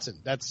Deshaun Watson.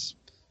 That's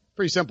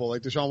pretty simple.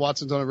 Like Deshaun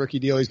Watson's on a rookie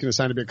deal. He's going to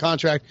sign a big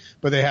contract,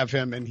 but they have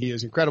him and he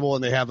is incredible.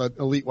 And they have an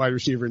elite wide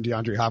receiver in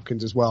DeAndre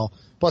Hopkins as well.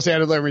 Plus they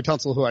added Larry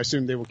Tunsil, who I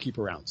assume they will keep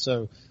around.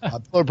 So,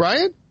 Bill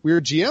O'Brien,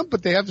 weird GM,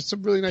 but they have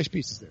some really nice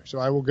pieces there. So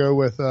I will go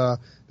with,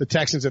 the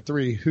Texans at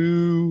 3.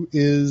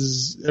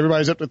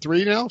 Everybody's up to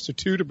 3 now? So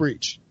 2 to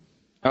Breach.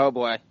 Oh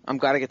boy, I'm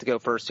glad I get to go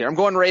first here. I'm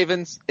going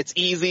Ravens. It's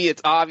easy,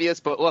 it's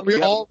obvious, but look.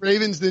 We're all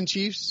Ravens then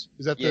Chiefs?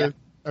 Is that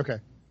okay.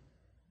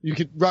 You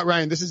could,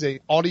 Ryan, this is a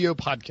audio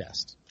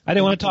podcast. I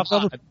didn't want to talk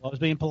over it. I was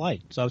being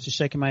polite, so I was just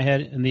shaking my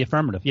head in the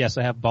affirmative. Yes,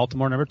 I have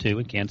Baltimore number 2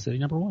 and Kansas City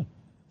number 1.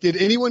 Did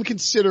anyone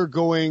consider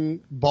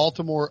going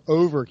Baltimore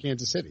over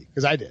Kansas City?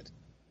 Because I did.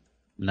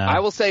 No. I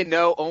will say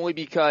no only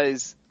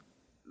because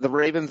the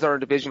Ravens are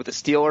in division with the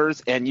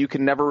Steelers, and you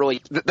can never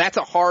really – that's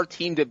a hard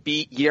team to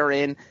beat year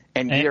in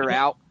and year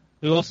out.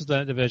 Who else is in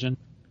that division?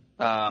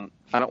 I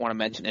don't want to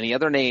mention any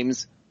other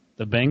names.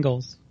 The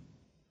Bengals.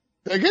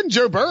 They're getting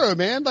Joe Burrow,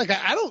 man.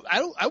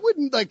 I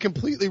wouldn't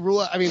completely rule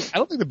out. I mean, I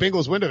don't think the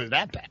Bengals window is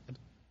that bad.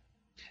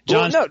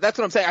 Well, no, that's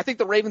what I'm saying. I think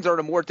the Ravens are in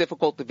a more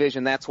difficult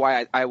division. That's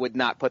why I would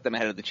not put them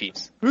ahead of the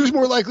Chiefs. Who's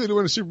more likely to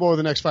win a Super Bowl in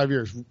the next 5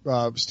 years,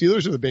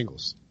 Steelers or the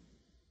Bengals?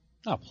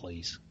 Oh,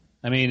 please.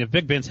 I mean, if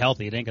Big Ben's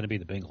healthy, it ain't going to be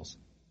the Bengals.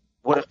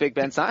 What if Big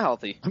Ben's not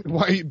healthy? I mean,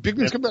 why Big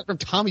Ben's coming back from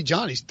Tommy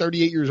John? He's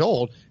 38 years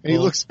old, and he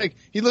looks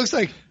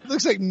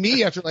like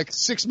me after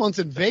 6 months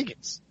in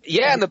Vegas.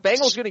 Yeah, and the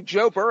Bengals getting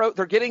Joe Burrow.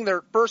 They're getting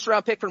their first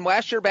round pick from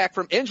last year back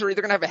from injury.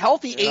 They're going to have a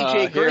healthy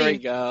AJ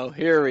Green.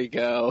 Here we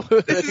go.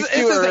 This is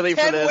too early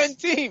for this.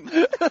 It's a 10-win team.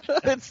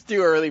 It's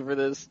too early for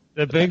this.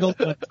 The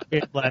Bengals won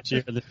 8 last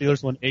year, and the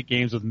Steelers won 8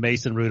 games with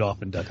Mason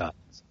Rudolph and Duck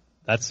Hopkins.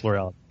 That's where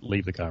I'll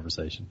leave the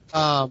conversation.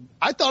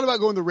 I thought about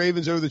going the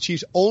Ravens over the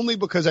Chiefs only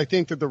because I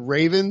think that the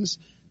Ravens,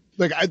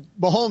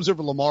 Mahomes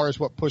over Lamar is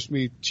what pushed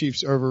me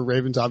Chiefs over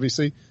Ravens,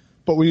 obviously.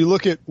 But when you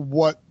look at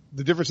what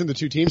the difference in the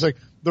two teams,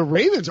 the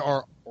Ravens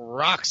are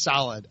rock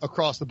solid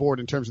across the board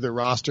in terms of their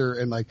roster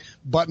and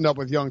buttoned up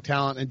with young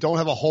talent and don't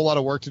have a whole lot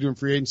of work to do in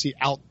free agency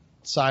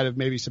outside of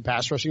maybe some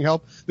pass rushing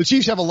help. The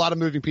Chiefs have a lot of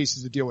moving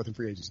pieces to deal with in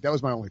free agency. That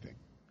was my only thing.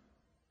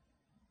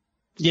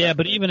 Yeah,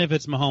 but even if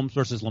it's Mahomes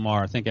versus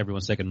Lamar, I think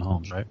everyone's taking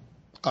Mahomes, right?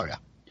 Oh, yeah.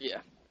 Yeah.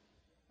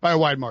 By a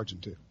wide margin,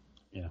 too.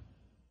 Yeah.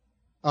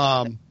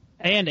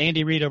 And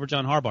Andy Reid over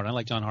John Harbaugh. I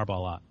like John Harbaugh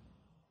a lot.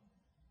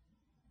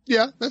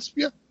 Yeah,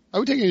 I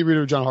would take Andy Reid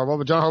over John Harbaugh,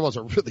 but John Harbaugh's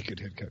a really good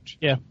head coach.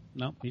 Yeah.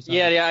 No, he's not.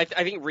 Yeah,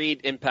 I think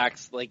Reid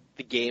impacts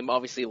the game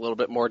obviously a little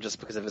bit more just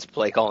because of his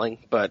play calling.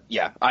 But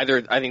yeah, I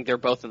think they're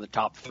both in the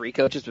top 3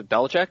 coaches with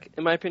Belichick,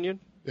 in my opinion.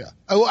 Yeah.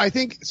 Oh, I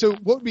think so.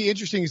 What would be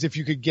interesting is if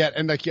you could get,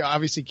 and you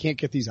obviously can't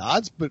get these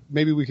odds, but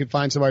maybe we could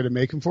find somebody to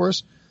make them for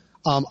us.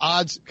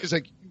 Odds, because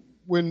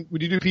when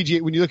you do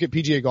PGA, when you look at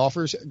PGA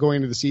golfers going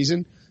into the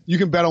season, you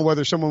can bet on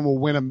whether someone will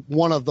win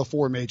one of the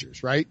 4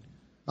 majors, right?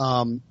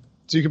 So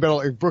you can bet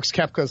on Brooks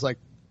Koepka's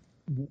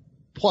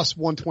plus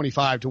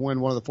 125 to win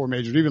one of the 4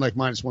 majors, even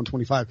minus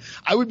 125.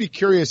 I would be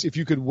curious if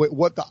you could,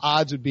 what the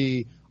odds would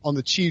be on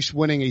the Chiefs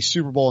winning a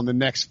Super Bowl in the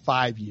next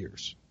 5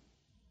 years,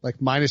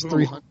 minus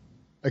 300.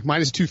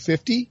 Minus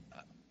 250?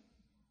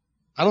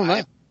 I don't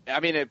know. I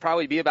mean, it'd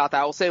probably be about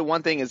that. I will say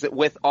one thing is that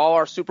with all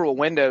our Super Bowl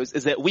windows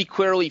is that we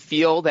clearly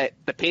feel that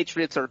the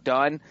Patriots are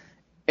done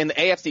in the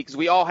AFC because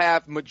we all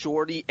have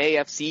majority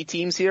AFC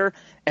teams here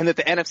and that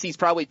the NFC is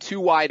probably too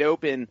wide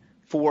open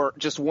for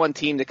just one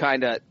team to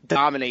kind of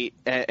dominate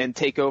and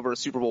take over a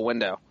Super Bowl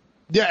window.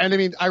 Yeah, and I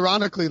mean,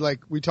 ironically,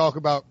 we talk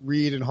about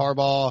Reid and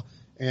Harbaugh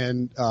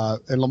and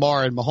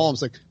Lamar and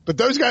Mahomes, but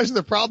those guys are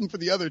the problem for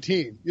the other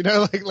team.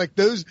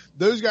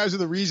 Those guys are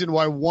the reason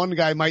why one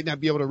guy might not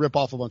be able to rip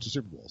off a bunch of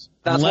Super Bowls.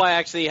 That's why I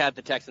actually had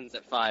the Texans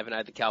at 5 and I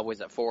had the Cowboys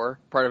at 4.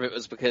 Part of it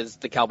was because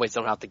the Cowboys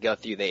don't have to go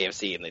through the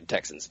AFC and the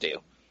Texans do.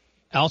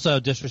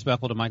 Also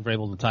disrespectful to Mike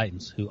Vrabel and the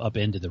Titans, who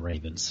upended the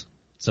Ravens.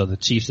 So the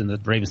Chiefs and the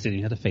Ravens didn't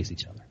even have to face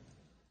each other.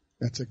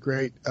 That's a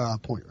great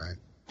point, Ryan.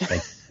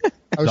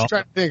 I was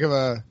trying to think of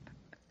a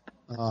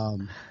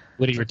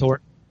witty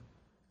retort.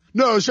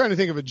 No, I was trying to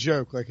think of a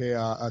joke,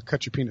 a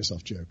cut your penis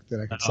off joke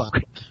that I could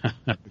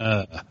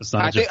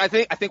slap.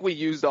 I think we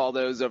used all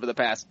those over the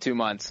past 2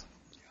 months.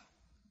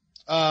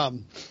 Or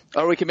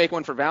we can make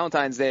one for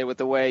Valentine's Day with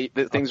the way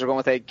that things are going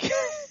with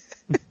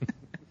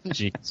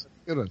Jeez.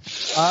 Good one.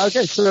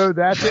 Okay, so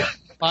that's it.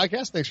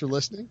 Podcast. Thanks for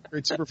listening.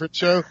 Great Super Friends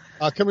show.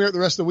 Coming up the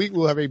rest of the week,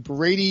 we'll have a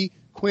Brady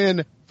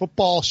Quinn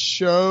football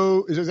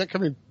show. Is that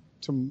coming?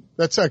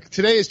 That's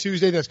today is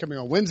Tuesday. That's coming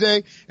on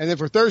Wednesday. And then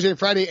for Thursday and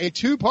Friday, a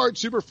 2-part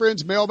Super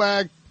Friends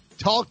mailbag.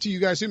 Talk to you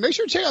guys soon. Make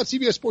sure to check out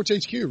CBS Sports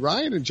HQ.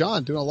 Ryan and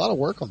John doing a lot of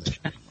work on this.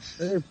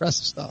 Very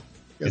impressive stuff.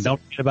 And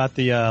don't forget about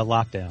the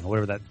lockdown, or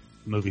whatever that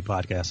movie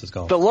podcast is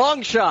called. The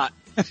Long Shot.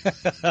 I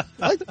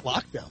like the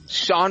lockdown.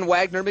 Sean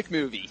Wagner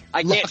McMovie.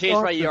 I can't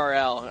change my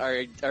URL.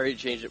 I already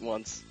changed it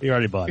once. You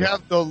already bought it. You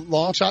have the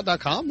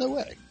longshot.com? No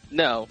way.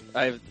 No,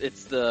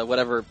 it's the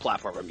whatever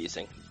platform I'm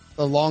using.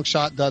 The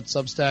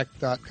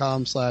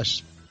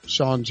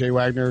longshot.substack.com/Sean J.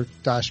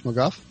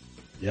 Wagner-McGuff.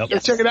 Yep.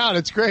 Yes. Check it out.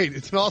 It's great.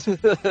 It's an awesome.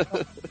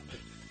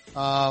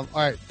 All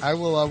right.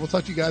 We'll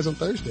talk to you guys on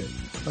Thursday.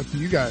 Talk to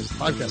you guys.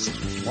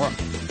 Podcast tomorrow.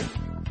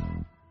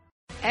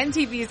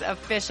 MTV's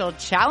official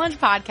Challenge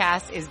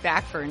podcast is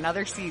back for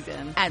another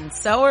season. And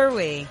so are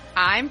we.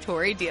 I'm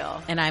Tori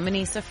Deal. And I'm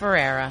Anissa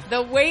Ferreira.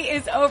 The wait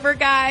is over,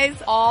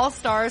 guys. All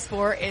Stars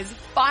 4 is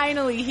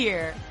finally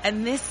here.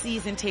 And this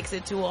season takes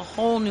it to a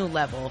whole new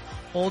level.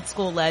 Old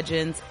school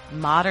legends,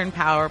 modern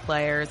power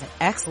players, and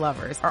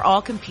ex-lovers are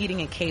all competing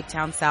in Cape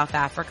Town, South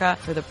Africa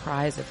for the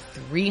prize of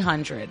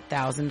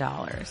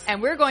 $300,000.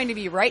 And we're going to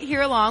be right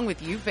here along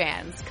with you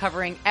fans,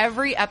 covering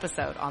every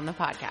episode on the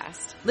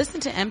podcast.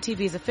 Listen to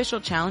MTV's official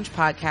Challenge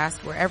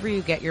podcast wherever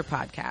you get your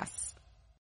podcasts.